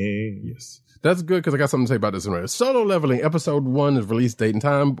be king. Yes. That's good because I got something to say about this one. Solo Leveling episode 1 is release date and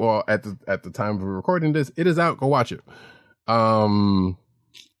time. Well, at the time of recording this, it is out. Go watch it.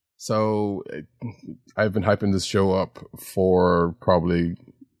 So I've been hyping this show up for probably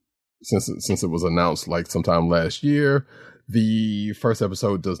since it was announced like sometime last year. The first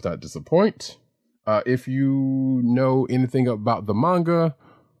episode does not disappoint. If you know anything about the manga,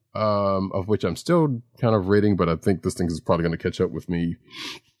 of which I'm still kind of reading, but I think this thing is probably going to catch up with me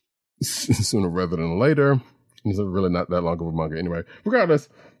sooner rather than later. It's really not that long of a manga anyway. Regardless,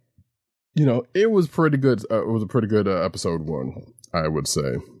 it was pretty good. It was a pretty good episode 1, I would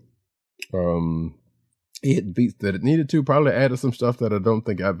say. It beats that it needed to. Probably added some stuff that I don't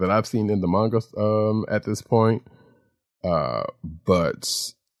think that I've seen in the manga at this point. But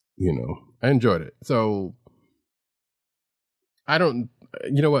I enjoyed it. So I don't.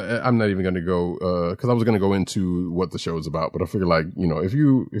 You know what? I'm not even going to go because I was going to go into what the show is about. But I figure, like, if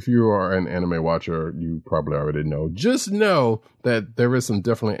you are an anime watcher, you probably already know. Just know that there is some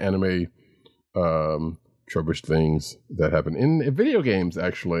definitely anime troublish things that happen in video games.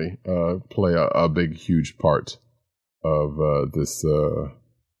 Actually, play a big, huge part of this.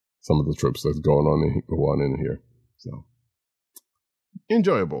 Some of the tropes that's go on in here. So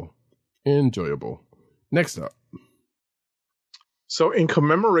enjoyable. Next up. So, in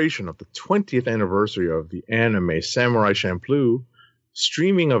commemoration of the 20th anniversary of the anime Samurai Champloo,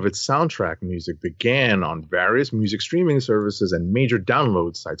 streaming of its soundtrack music began on various music streaming services and major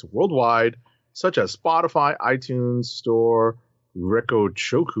download sites worldwide, such as Spotify, iTunes Store, Record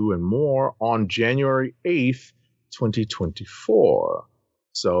Choku, and more, on January 8th, 2024.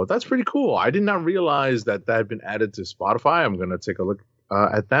 So, that's pretty cool. I did not realize that had been added to Spotify. I'm going to take a look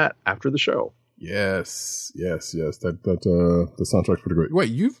at that after the show. Yes. That the soundtrack's pretty great.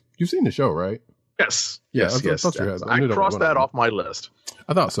 Wait, you've seen the show, right? Yes. Yes. I crossed that off my list.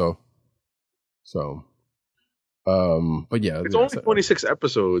 I thought so. So, but yeah, it's only 26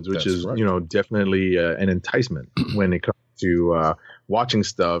 episodes, which is right. Definitely an enticement when it comes to watching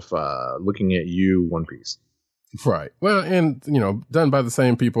stuff, looking at One Piece. Right. Well, and done by the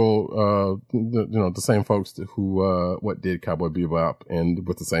same people, the same folks who did Cowboy Bebop, and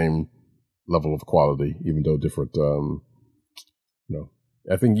with the same level of quality, even though different.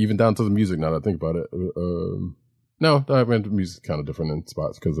 I think even down to the music. Now that I think about it, no, I mean the music's kind of different in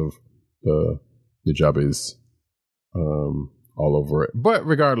spots because of the Jabbies all over it. But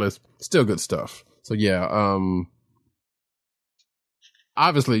regardless, still good stuff. So yeah,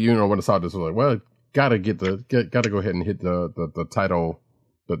 obviously, when I saw this, I was like, well, gotta go ahead and hit the title.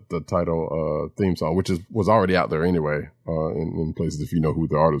 The title theme song, which was already out there anyway, in places if you know who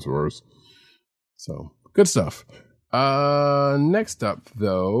the artist was. So good stuff. Next up,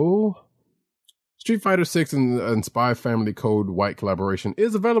 though, Street Fighter 6 and Spy Family Code White collaboration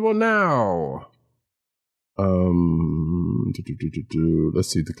is available now. Let's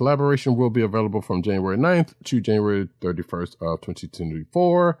see. The collaboration will be available from January 9th to January 31st of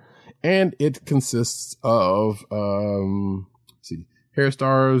 2024, and it consists of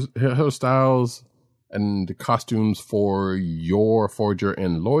hairstyles and costumes for Yor Forger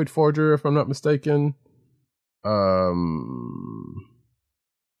and Lloyd Forger, if I'm not mistaken.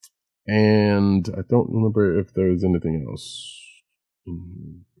 And I don't remember if there's anything else.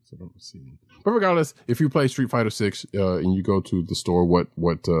 I don't see. But regardless, if you play Street Fighter 6 and you go to the store, what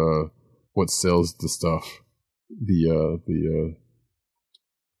sells the stuff, the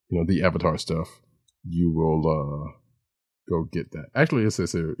avatar stuff, you will go get that. Actually, it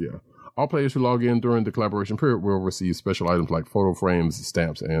says here, yeah. All players who log in during the collaboration period will receive special items like photo frames,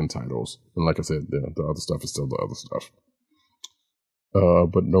 stamps, and titles. And like I said, the other stuff is still the other stuff.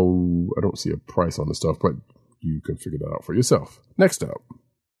 But no, I don't see a price on the stuff, but you can figure that out for yourself. Next up.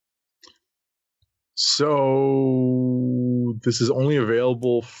 So, this is only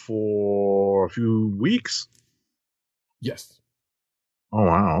available for a few weeks? Yes. Oh,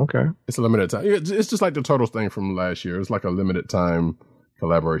 wow. Okay. It's a limited time. It's just like the Turtles thing from last year. It's like a limited time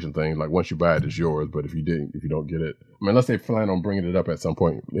collaboration thing. Like once you buy it, it's yours. But if you don't get it, unless they plan on bringing it up at some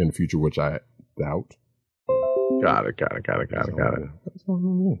point in the future, which I doubt. Got it.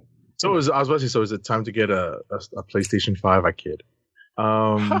 So I was about to say, so is it time to get a PlayStation 5? I kid.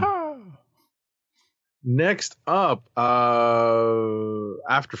 Next up,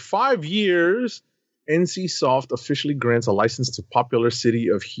 after 5 years, NCSoft officially grants a license to popular City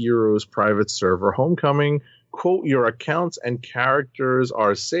of Heroes private server Homecoming. Quote, your accounts and characters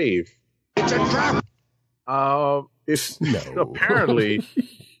are safe. It's a trap! Apparently,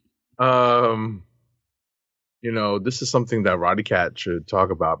 this is something that Roddy Cat should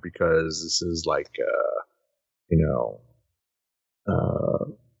talk about because this is like,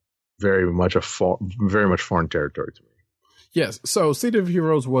 very much foreign territory to me. Yes. So City of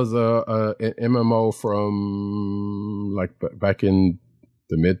Heroes was an MMO from like back in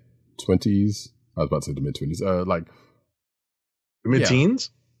the mid 20s. I was about to say the mid 20s. Like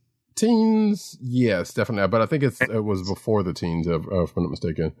Mid-teens? teens, yes, definitely. But I think it was before the teens, if I'm not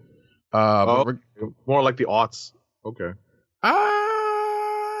mistaken. More like the aughts. Okay.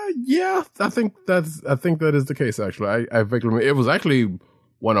 Yeah, I think that is the case. Actually, I vaguely remember. It was actually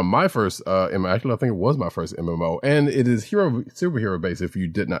one of my first. Actually, I think it was my first MMO, and it is superhero based. If you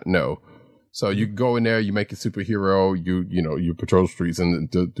did not know, so you go in there, you make a superhero, you patrol streets and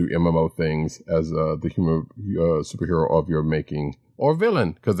do MMO things as the human superhero of your making, or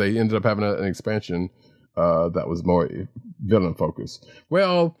villain, because they ended up having an expansion that was more villain focused.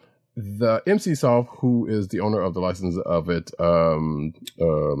 Well, the MC Soft, who is the owner of the license of it,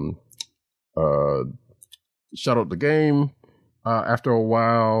 shut up the game after a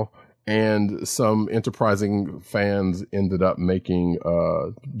while, and some enterprising fans ended up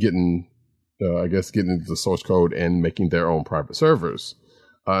getting the source code and making their own private servers.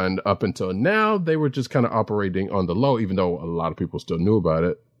 And up until now, they were just kind of operating on the low, even though a lot of people still knew about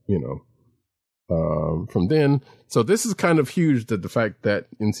it, from then. So this is kind of huge, that the fact that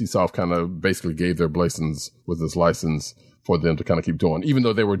NCSoft kind of basically gave their blessings with this license for them to kind of keep doing, even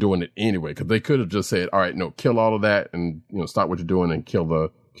though they were doing it anyway, because they could have just said, all right, no, kill all of that and, stop what you're doing and kill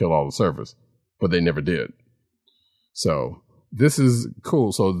all the servers, but they never did. So this is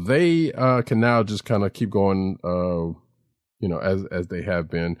cool. So they can now just kind of keep going, as they have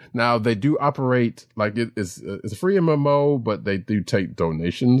been. Now they do operate like it's a free MMO, but they do take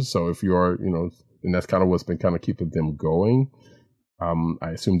donations. So if you are, and that's kind of what's been kind of keeping them going.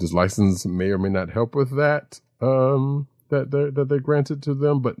 I assume this license may or may not help with that. That they granted to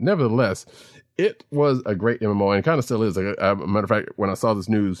them, but nevertheless, it was a great MMO, and it kind of still is. Like, a matter of fact, when I saw this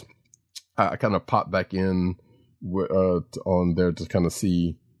news, I kind of popped back in on there to kind of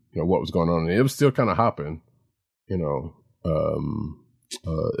see, what was going on, and it was still kind of hopping, then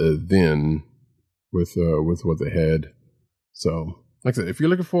with what they had. So, like I said, if you're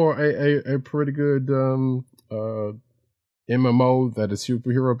looking for a pretty good MMO that is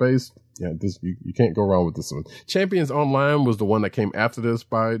superhero based, this you can't go wrong with this one. Champions Online was the one that came after this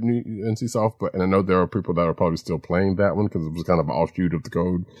by NCSoft, and I know there are people that are probably still playing that one because it was kind of an offshoot of the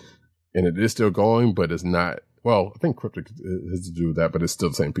code, and it is still going, but it's not. Well, I think Cryptic has to do with that, but it's still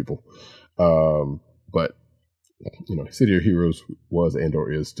the same people. But City of Heroes was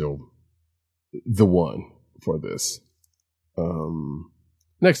and/or is still the one for this.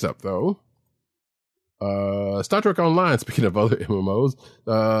 Next up, though, Star Trek Online, speaking of other MMOs,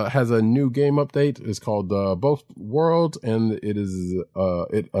 has a new game update. It's called Both Worlds, and it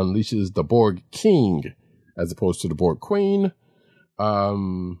unleashes the Borg King as opposed to the Borg Queen.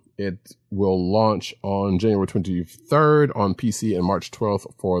 It will launch on January 23rd on PC and March 12th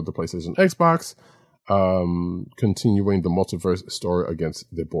for the PlayStation Xbox, continuing the multiverse story against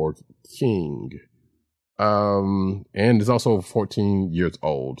the Borg King. And it's also 14 years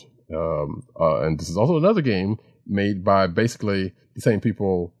old. And this is also another game made by basically the same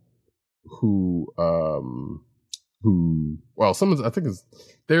people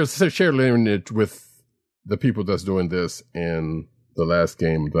there's shared lineage with the people that's doing this and the last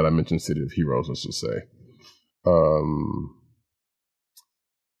game that I mentioned, City of Heroes, let's just say.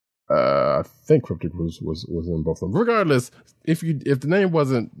 I think Cryptic was in both of them. Regardless, if the name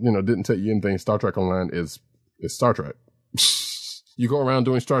wasn't, didn't tell you anything, Star Trek Online is Star Trek. You go around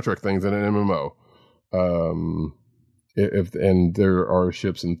doing Star Trek things in an MMO. And there are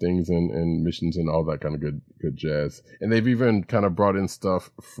ships and things and missions and all that kind of good jazz. And they've even kind of brought in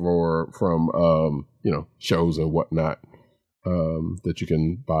stuff from shows and whatnot, that you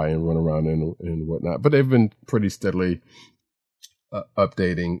can buy and run around in and whatnot. But they've been pretty steadily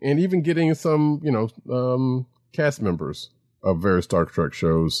updating and even getting some, cast members of various Star Trek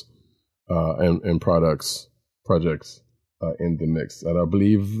shows and projects in the mix. And I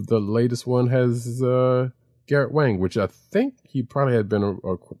believe the latest one has Garrett Wang, which I think he probably had been a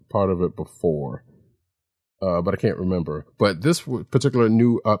part of it before, but I can't remember. But this particular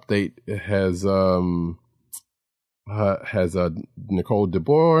new update has Nicole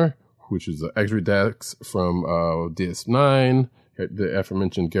DeBoer, which is X-Ray Dax from DS9, the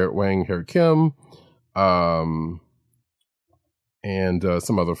aforementioned Garrett Wang, Harry Kim, and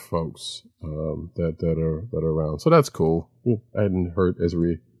some other folks that are around. So that's cool. I hadn't heard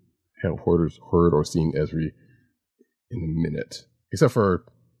Esri, haven't heard or seen Esri in a minute, except for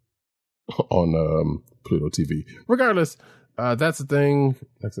on Pluto TV. Regardless, that's the thing.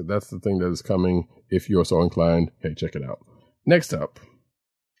 Like I said, that's the thing that is coming. If you're so inclined, hey, check it out. Next up,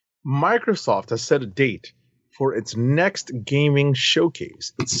 Microsoft has set a date for its next gaming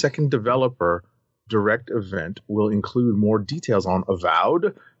showcase. Its second developer direct event will include more details on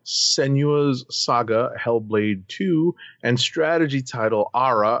Avowed, Senua's Saga Hellblade 2, and strategy title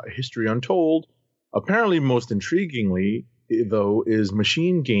Ara History Untold. Apparently, most intriguingly, though, is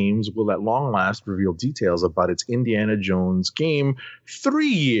Machine Games will at long last reveal details about its Indiana Jones game 3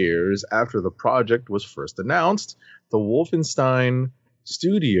 years after the project was first announced. The Wolfenstein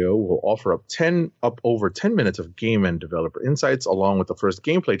Studio will offer up over 10 minutes of game and developer insights along with the first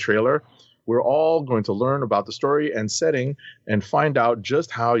gameplay trailer. We're all going to learn about the story and setting and find out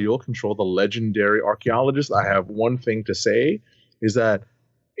just how you'll control the legendary archaeologist. I have one thing to say is that,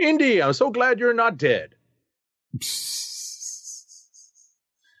 Indy, I'm so glad you're not dead.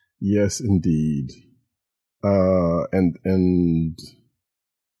 Yes, indeed. And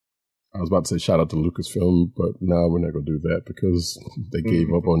I was about to say shout out to Lucasfilm, but now we're not going to do that because they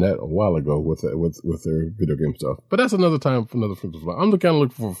gave up on that a while ago with their video game stuff. But that's another time for another film. I'm kind of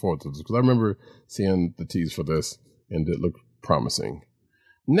looking forward to this because I remember seeing the tease for this and it looked promising.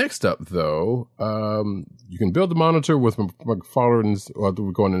 Next up, though, you can build the monitor with McFarlane's. We're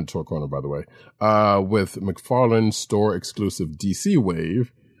going into Tour Corner, by the way, with McFarlane's store exclusive DC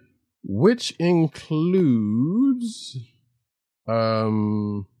Wave, which includes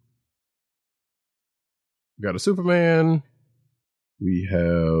we got a Superman. We have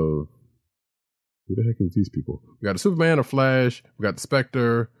who the heck is these people? We got a Superman, a Flash. We got the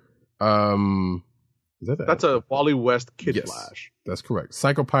Spectre. That's a Wally West Kid Flash. That's correct.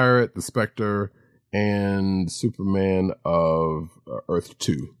 Psycho Pirate, the Spectre, and Superman of Earth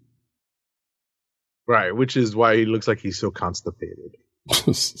 2. Right, which is why he looks like he's so constipated.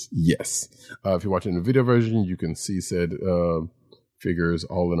 Yes. If you're watching the video version, you can see said figures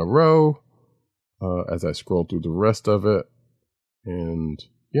all in a row as I scroll through the rest of it. And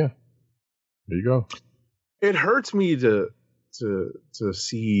yeah, there you go. It hurts me to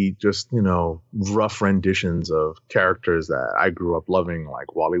see just, rough renditions of characters that I grew up loving,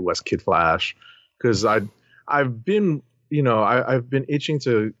 like Wally West Kid Flash, because I've been itching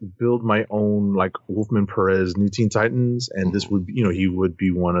to build my own like Wolfman Perez New Teen Titans, and this would be, he would be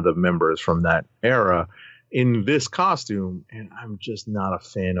one of the members from that era in this costume, and I'm just not a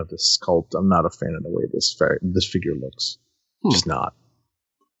fan of the sculpt. I'm not a fan of the way this figure looks. Just not.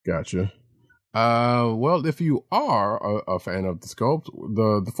 Gotcha. Well, if you are a fan of the sculpt,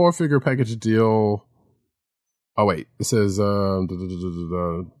 the 4-figure package deal. Oh wait, it says there's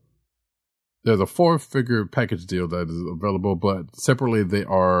a 4-figure package deal that is available, but separately they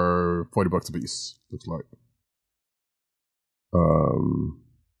are $40 a piece. Looks like.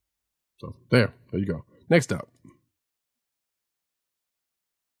 So there you go. Next up.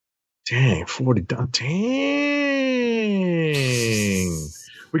 Dang, $40. Dang.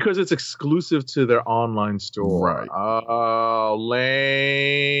 Because it's exclusive to their online store. Right. Oh,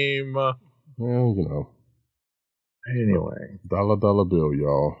 lame. Well, Anyway. Dollar bill,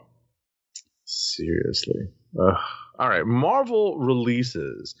 y'all. Seriously. All right. Marvel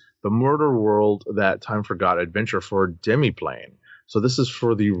releases The Murder World That Time Forgot adventure for Demiplane. So this is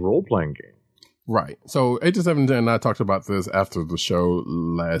for the role-playing game. Right. So H7 and I talked about this after the show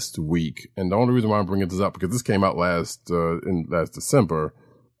last week. And the only reason why I'm bringing this up, because this came out last December,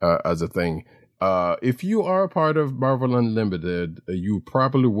 as a thing. If you are a part of Marvel Unlimited, you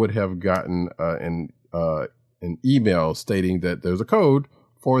probably would have gotten an email stating that there's a code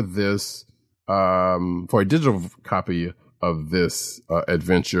for this, for a digital copy of this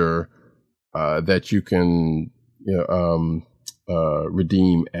adventure that you can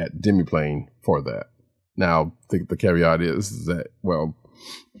redeem at Demiplane for that. Now, the caveat is that, well,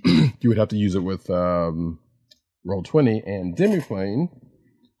 you would have to use it with Roll20 and Demiplane.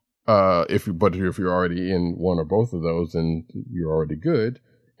 If you're already in one or both of those, then you're already good,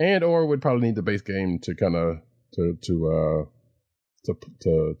 and or would probably need the base game to kind of to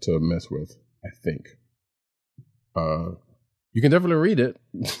mess with. I think. You can definitely read it,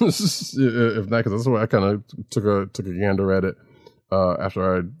 if not, because that's why I kind of took a gander at it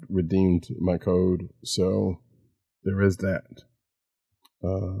after I redeemed my code. So there is that.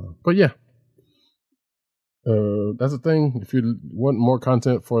 But yeah. That's the thing. If you want more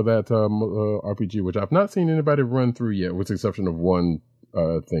content for that RPG, which I've not seen anybody run through yet, with the exception of one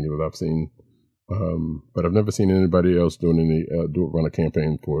thing that I've seen, but I've never seen anybody else run a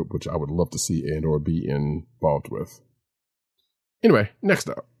campaign for it, which I would love to see and or be involved with. Anyway, next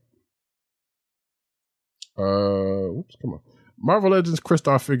up, come on, Marvel Legends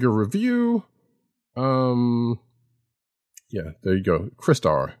Crystar figure review. Yeah, there you go,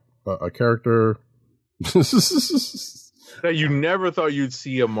 Crystar, a character. That you never thought you'd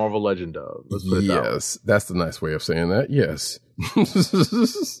see a Marvel Legend of. Yes, that's the nice way of saying that. Yes.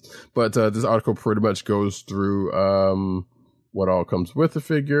 But this article pretty much goes through what all comes with the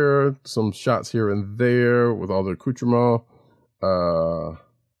figure, some shots here and there with all the accoutrement.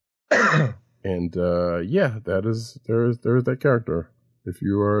 And yeah, there's that character, if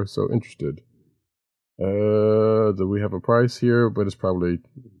you are so interested. Do we have a price here? But it's probably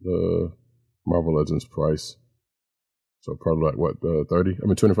the Marvel Legends price. So probably like what, 30? I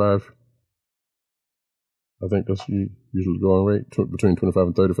mean 25. I think that's usually the going rate, between 25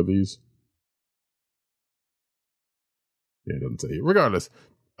 and 30 for these. Yeah, it doesn't tell you. Regardless,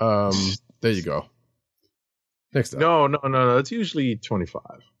 there you go. Next up. No. It's usually 25.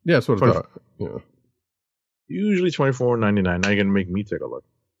 Yeah, that's what I thought. Yeah. Usually $24.99. Now you're gonna make me take a look.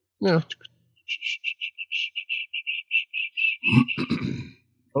 Yeah.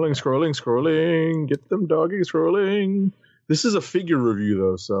 Scrolling. Get them doggy scrolling. This is a figure review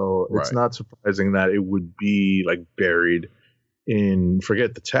though, so it's not surprising that it would be like buried in,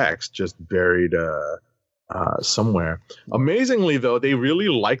 forget the text, just buried somewhere. Amazingly though, they really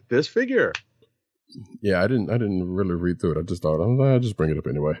like this figure. Yeah, I didn't really read through it. I just thought I'll just bring it up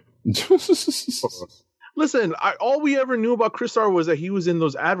anyway. Listen, all we ever knew about Chris Star was that he was in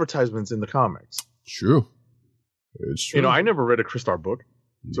those advertisements in the comics. True. It's true. You know, I never read a Chris Star book,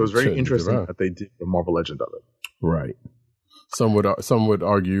 so it's very interesting that they did a Marvel Legend of it. Right. Some would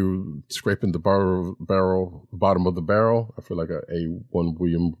argue scraping the bottom of the barrel. I feel like a one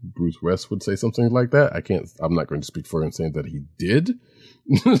William Bruce West would say something like that. I'm not going to speak for him saying that he did.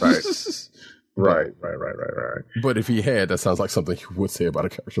 Right. Right. But if he had, that sounds like something he would say about a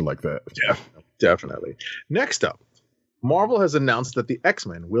character like that. Yeah, definitely. Next up, Marvel has announced that the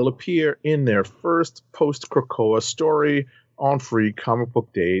X-Men will appear in their first post-Krakoa story on Free Comic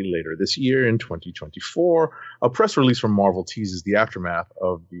Book Day later this year in 2024. A press release from Marvel teases the aftermath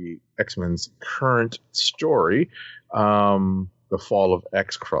of the X-Men's current story, the Fall of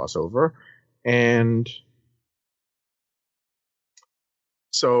X crossover. And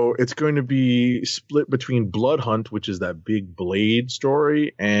so it's going to be split between Blood Hunt, which is that big Blade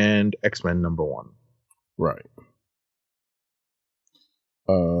story, and X-Men #1. Right.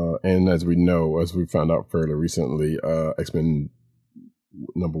 And as we found out fairly recently, X-Men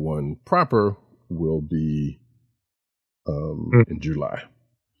 #1 proper will be in July.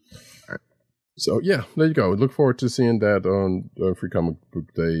 Right. So yeah, there you go. Look forward to seeing that on Free Comic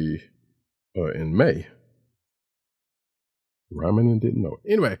Book Day in May. Rhyming and didn't know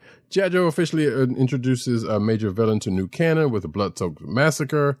it. Anyway, G.I. Joe officially introduces a major villain to new canon with a blood-soaked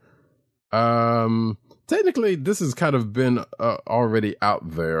massacre. Technically, this has kind of been already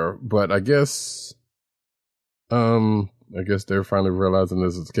out there, but I guess they're finally realizing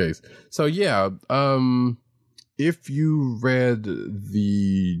this is the case. So yeah, if you read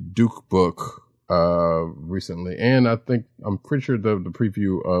the Duke book recently, and I'm pretty sure the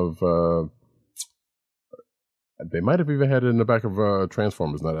preview of they might have even had it in the back of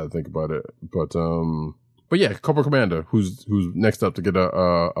Transformers. Now that I think about it, but yeah, Cobra Commander, who's next up to get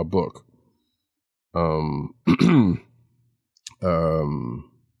a book.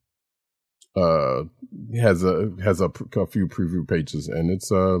 Has a few preview pages, and it's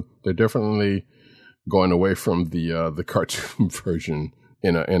they're definitely going away from the cartoon version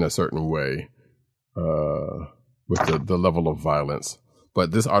in a certain way with the level of violence.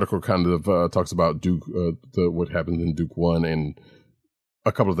 But this article kind of talks about Duke, what happens in Duke 1, and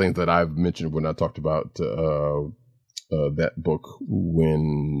a couple of things that I've mentioned when I talked about that book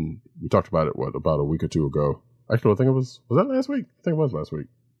when we talked about it, about a week or two ago. Actually, I think it was that last week? I think it was last week.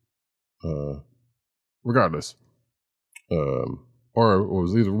 Regardless. Or it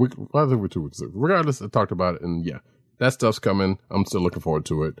was either a week, I think it was 2 weeks ago. Regardless, I talked about it, and yeah, that stuff's coming. I'm still looking forward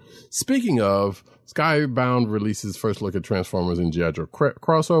to it. Speaking of, Skybound releases first look at Transformers and G.I. Joe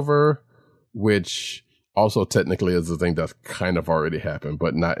crossover, which also technically is a thing that's kind of already happened,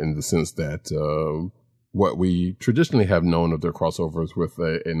 but not in the sense that what we traditionally have known of their crossovers with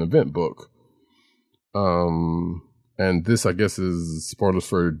an event book. And this, I guess, is spoilers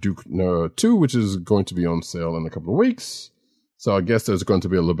for Duke 2, which is going to be on sale in a couple of weeks. So I guess there's going to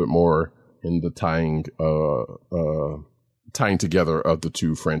be a little bit more in the tying together of the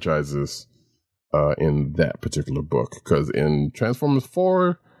two franchises in that particular book. Because in Transformers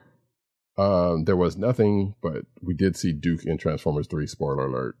 4, there was nothing, but we did see Duke in Transformers 3, spoiler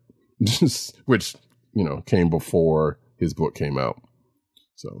alert, which, came before his book came out.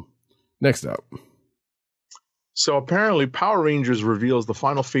 So, next up. So apparently Power Rangers reveals the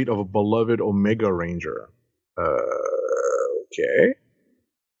final fate of a beloved Omega Ranger. Okay.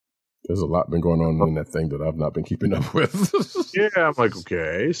 There's a lot been going on in that thing that I've not been keeping up with. Yeah, I'm like,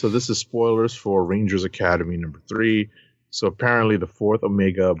 okay. So this is spoilers for Rangers Academy #3. So apparently the 4th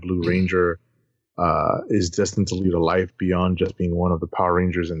Omega Blue Ranger is destined to lead a life beyond just being one of the Power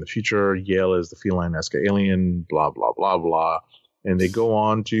Rangers in the future. Yale is the feline-esque alien, blah, blah, blah, blah. And they go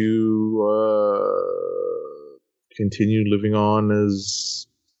on to continue living on as...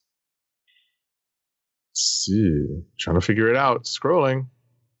 trying to figure it out. Scrolling.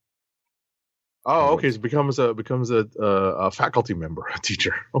 Oh, okay. So becomes a faculty member, a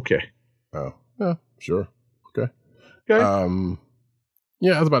teacher. Okay. Oh, yeah, sure. Okay.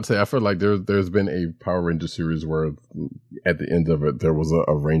 Yeah, I was about to say, I feel like there's been a Power Ranger series where at the end of it, there was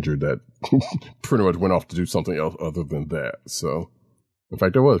a Ranger that pretty much went off to do something else other than that. So, in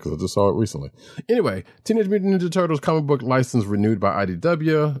fact, there was, because I just saw it recently. Anyway, Teenage Mutant Ninja Turtles comic book license renewed by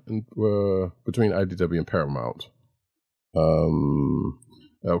IDW, between IDW and Paramount.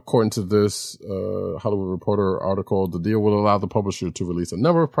 According to this Hollywood Reporter article, the deal will allow the publisher to release a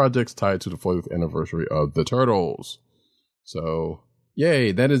number of projects tied to the 40th anniversary of the Turtles. So...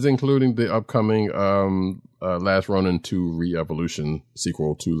 yay, that is including the upcoming Last Ronin 2 Re-Evolution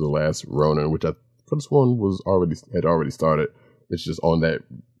sequel to The Last Ronin, which I could have sworn had already started. It's just on that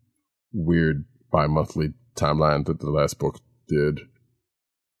weird bi-monthly timeline that the last book did.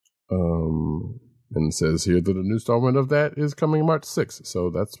 And it says here that a new installment of that is coming March 6th. So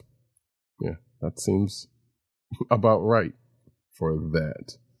that seems about right for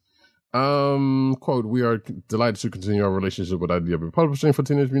that. Quote, we are delighted to continue our relationship with IDW Publishing for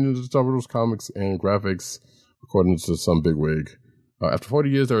Teenage Mutant Ninja Turtles comics and graphics, according to some bigwig. After 40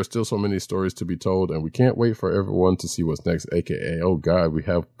 years, there are still so many stories to be told, and we can't wait for everyone to see what's next, aka, oh god, we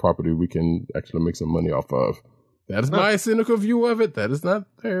have property we can actually make some money off of. That is my cynical view of it. That is not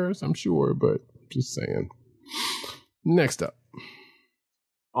theirs, I'm sure, but just saying. Next up.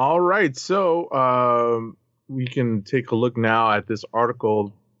 All right, so we can take a look now at this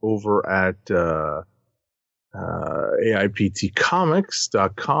article over at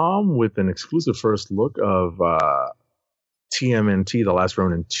AIPTcomics.com with an exclusive first look of TMNT, The Last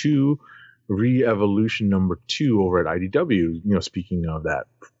Ronin 2, Re-Evolution number 2 over at IDW. Speaking of that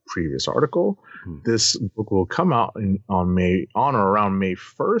previous article, this book will come out on or around May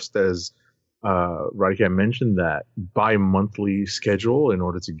 1st, as Radhika mentioned, that bi-monthly schedule in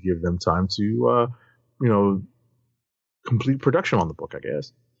order to give them time to, complete production on the book, I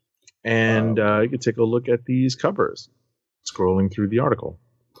guess. And you can take a look at these covers, scrolling through the article.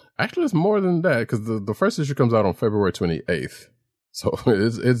 Actually, it's more than that, because the first issue comes out on February 28th. So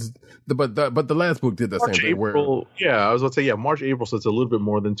but the last book did that March, same thing. April, I was about to say, March, April, so it's a little bit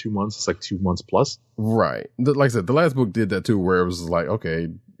more than 2 months. It's like 2 months plus. Right. Like I said, the last book did that too, where it was like, okay,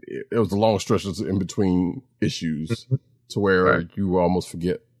 it was the long stretches in between issues to where you almost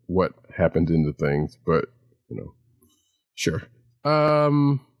forget what happened in the things, but, sure.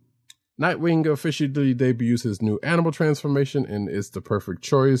 Nightwing officially debuts his new animal transformation and is the perfect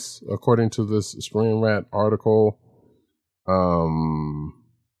choice, according to this Screen Rat article. I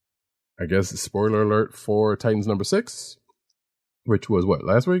guess spoiler alert for Titans number 6, which was what,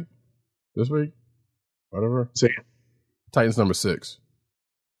 last week? This week? Whatever. Say Titans number 6.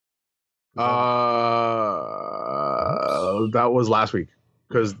 That was last week,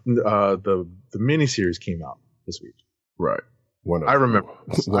 because the miniseries came out this week. Right. I remember.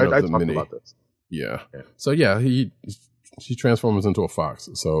 I talked about this. Yeah. So yeah, he transforms into a fox.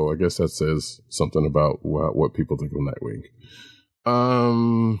 So I guess that says something about what people think of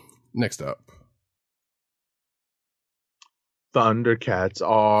Nightwing. Next up, Thundercats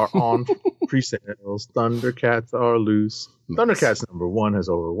are on pre-sales. Thundercats are loose. Nice. Thundercats number 1 has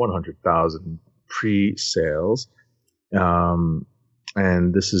over 100,000 pre-sales. And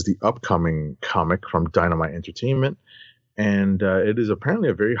this is the upcoming comic from Dynamite Entertainment. And it is apparently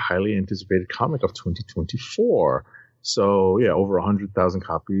a very highly anticipated comic of 2024. So, yeah, over 100,000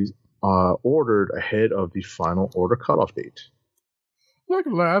 copies ordered ahead of the final order cutoff date. Look,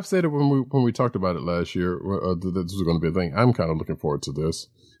 I've said it when we talked about it last year, that this was going to be a thing. I'm kind of looking forward to this.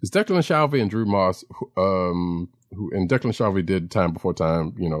 It's Declan Shalvey and Drew Moss, and Declan Shalvey did Time Before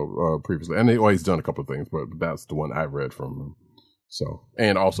Time, previously. And they've always done a couple of things, but that's the one I read from him. So,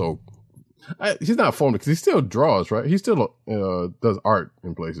 and also... he's not formed because he still draws, right? He still does art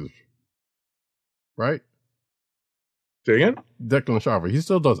in places, right? Say again? Declan Shalvey, he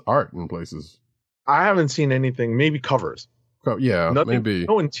still does art in places. I haven't seen anything. Maybe covers. Yeah, maybe.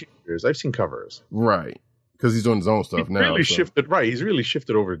 No interiors. I've seen covers. Right, because he's doing his own stuff now. Shifted. Right, he's really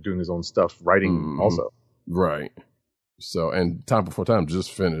shifted over to doing his own stuff, writing also. Right. So, and Time Before Time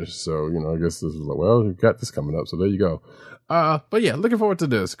just finished. So, I guess this is like, well, you got this coming up. So there you go. But yeah, looking forward to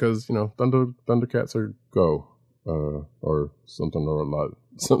this because, Thundercats are go, or something or a lot,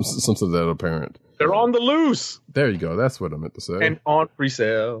 something that apparent. They're on the loose. There you go. That's what I meant to say. And on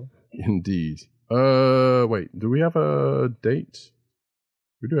pre-sale. Indeed. Wait, do we have a date?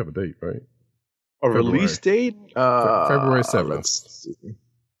 We do have a date, right? A release date? February 7th. Let's see.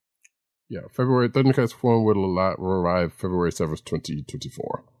 Yeah, February. Thundercats form will arrive February 7th,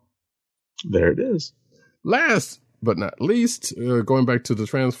 2024. There it is. Last but not least, going back to the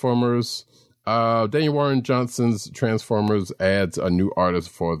Transformers, Daniel Warren Johnson's Transformers adds a new artist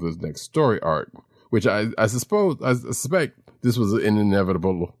for the next story arc, which I suspect this was an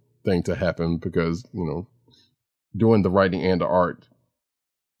inevitable thing to happen because, doing the writing and the art,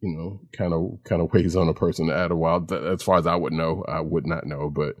 kind of weighs on a person to add a while. As far as I would not know,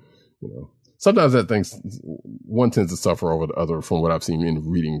 but sometimes one tends to suffer over the other from what I've seen in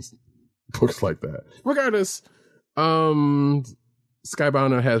reading books like that. Regardless, Skybound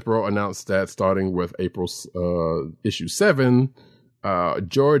and Hasbro announced that starting with April issue 7,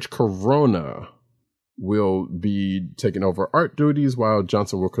 George Corona will be taking over art duties while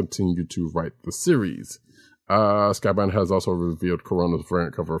Johnson will continue to write the series. Skybound has also revealed Corona's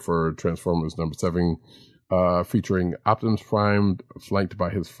variant cover for Transformers number 7, featuring Optimus Prime flanked by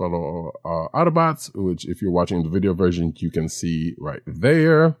his fellow Autobots, which if you're watching the video version, you can see right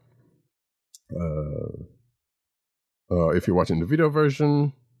there. If you're watching the video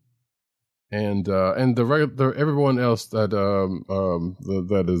version, and everyone else that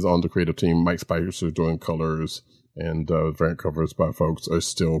that is on the creative team, Mike Spicer doing colors and variant covers by folks are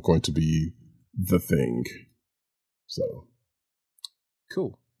still going to be the thing. So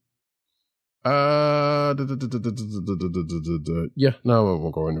cool. Yeah, no, we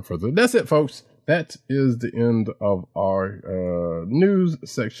won't go any further. That's it, folks. That is the end of our news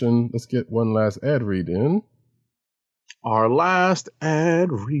section. Let's get one last ad read in. Our last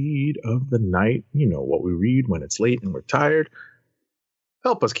ad read of the night. You know what we read when it's late and we're tired.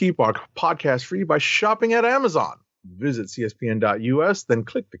 Help us keep our podcast free by shopping at Amazon. Visit cspn.us, then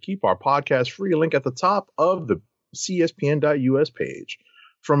click the Keep Our Podcast Free link at the top of the cspn.us page.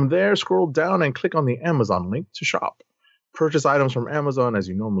 From there, scroll down and click on the Amazon link to shop. Purchase items from Amazon as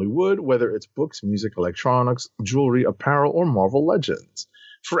you normally would, whether it's books, music, electronics, jewelry, apparel, or Marvel Legends.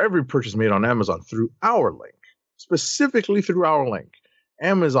 For every purchase made on Amazon through our link, specifically through our link,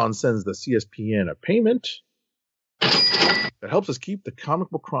 Amazon sends the CSPN a payment that helps us keep the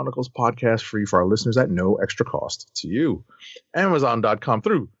Comic Book Chronicles podcast free for our listeners at no extra cost to you. Amazon.com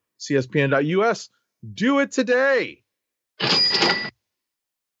through CSPN.us. Do it today.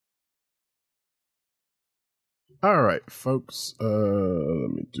 All right, folks. Let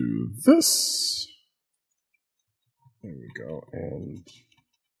me do this. There we go. And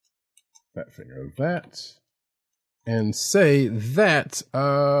that finger that. And say that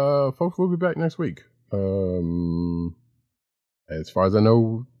folks will be back next week. As far as I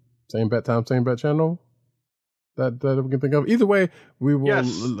know, same bat time, same bat channel. That we can think of. Either way, we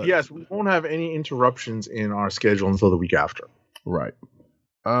will. Yes, we won't have any interruptions in our schedule until the week after. Right.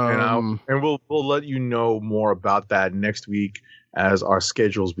 And we'll let you know more about that next week as our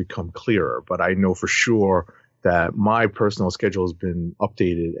schedules become clearer. But I know for sure that my personal schedule has been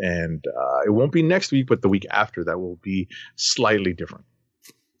updated, and it won't be next week, but the week after that will be slightly different.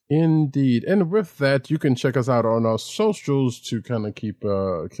 Indeed. And with that, you can check us out on our socials to kind of keep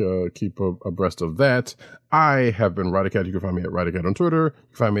abreast of that. I have been Radicat. You can find me at Radicat on Twitter. You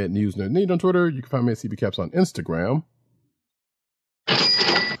can find me at NewsNerdNeed on Twitter. You can find me at CBCaps on Instagram.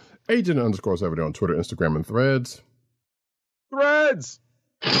 Agent_70 on Twitter, Instagram, and Threads.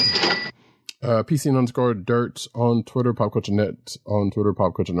 PC_Dirt on Twitter, PopCultureNet on Twitter,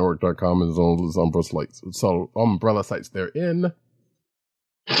 PopCultureNetwork.com, and those umbrella sites therein.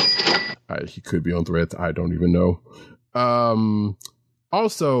 He could be on Threads. I don't even know.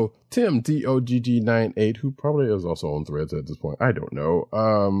 Also, Tim DOGG98, who probably is also on Threads at this point. I don't know,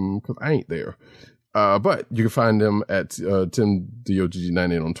 because I ain't there. But you can find him at Tim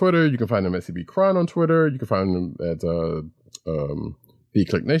DOGG98 on Twitter. You can find him at CBCron on Twitter. You can find him at The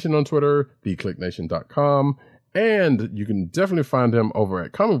Click Nation on Twitter, theclicknation.com. And you can definitely find him over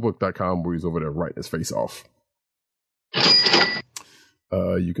at comicbook.com, where he's over there writing his face off.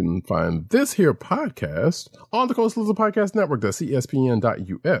 You can find this here podcast on the Coast Lizard Podcast Network, that's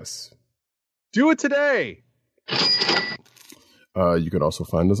CSPN.us. Do it today. You can also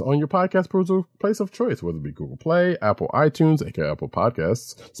find us on your podcast place of choice, whether it be Google Play, Apple iTunes, aka Apple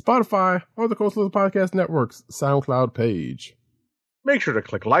Podcasts, Spotify, or the Coast Lizard Podcast Network's SoundCloud page. Make sure to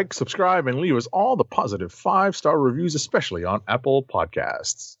click like, subscribe, and leave us all the positive 5-star reviews, especially on Apple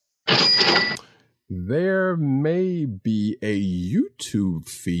Podcasts. There may be a YouTube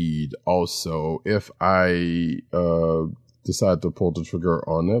feed also if I decide to pull the trigger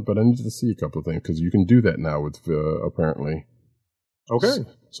on it, but I need to see a couple of things because you can do that now with apparently. Okay.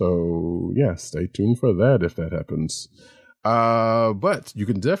 So yeah, stay tuned for that if that happens. But you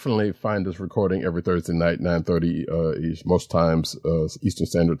can definitely find this recording every Thursday night, 9:30 most times Eastern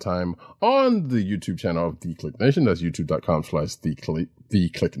Standard Time on the YouTube channel of The Click Nation. That's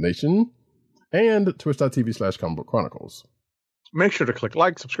youtube.com/TheClickNation and twitch.tv/Comic Book Chronicles. Make sure to click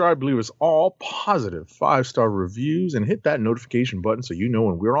like, subscribe, leave us all positive 5-star reviews, and hit that notification button so you know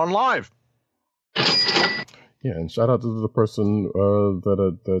when we're on live. Yeah, and shout out to the person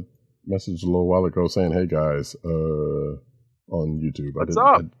that messaged a little while ago saying, "Hey guys," on YouTube. What's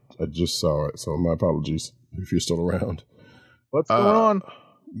up? I just saw it, so my apologies if you're still around. What's going on?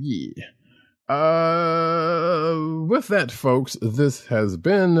 Yeah. With that, folks, this has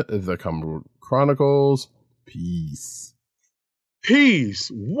been the Comic Book Chronicles. Peace.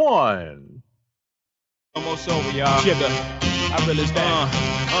 Peace. One. Almost over, y'all. Chigga. I really stand.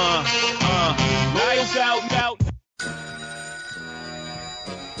 Lights out.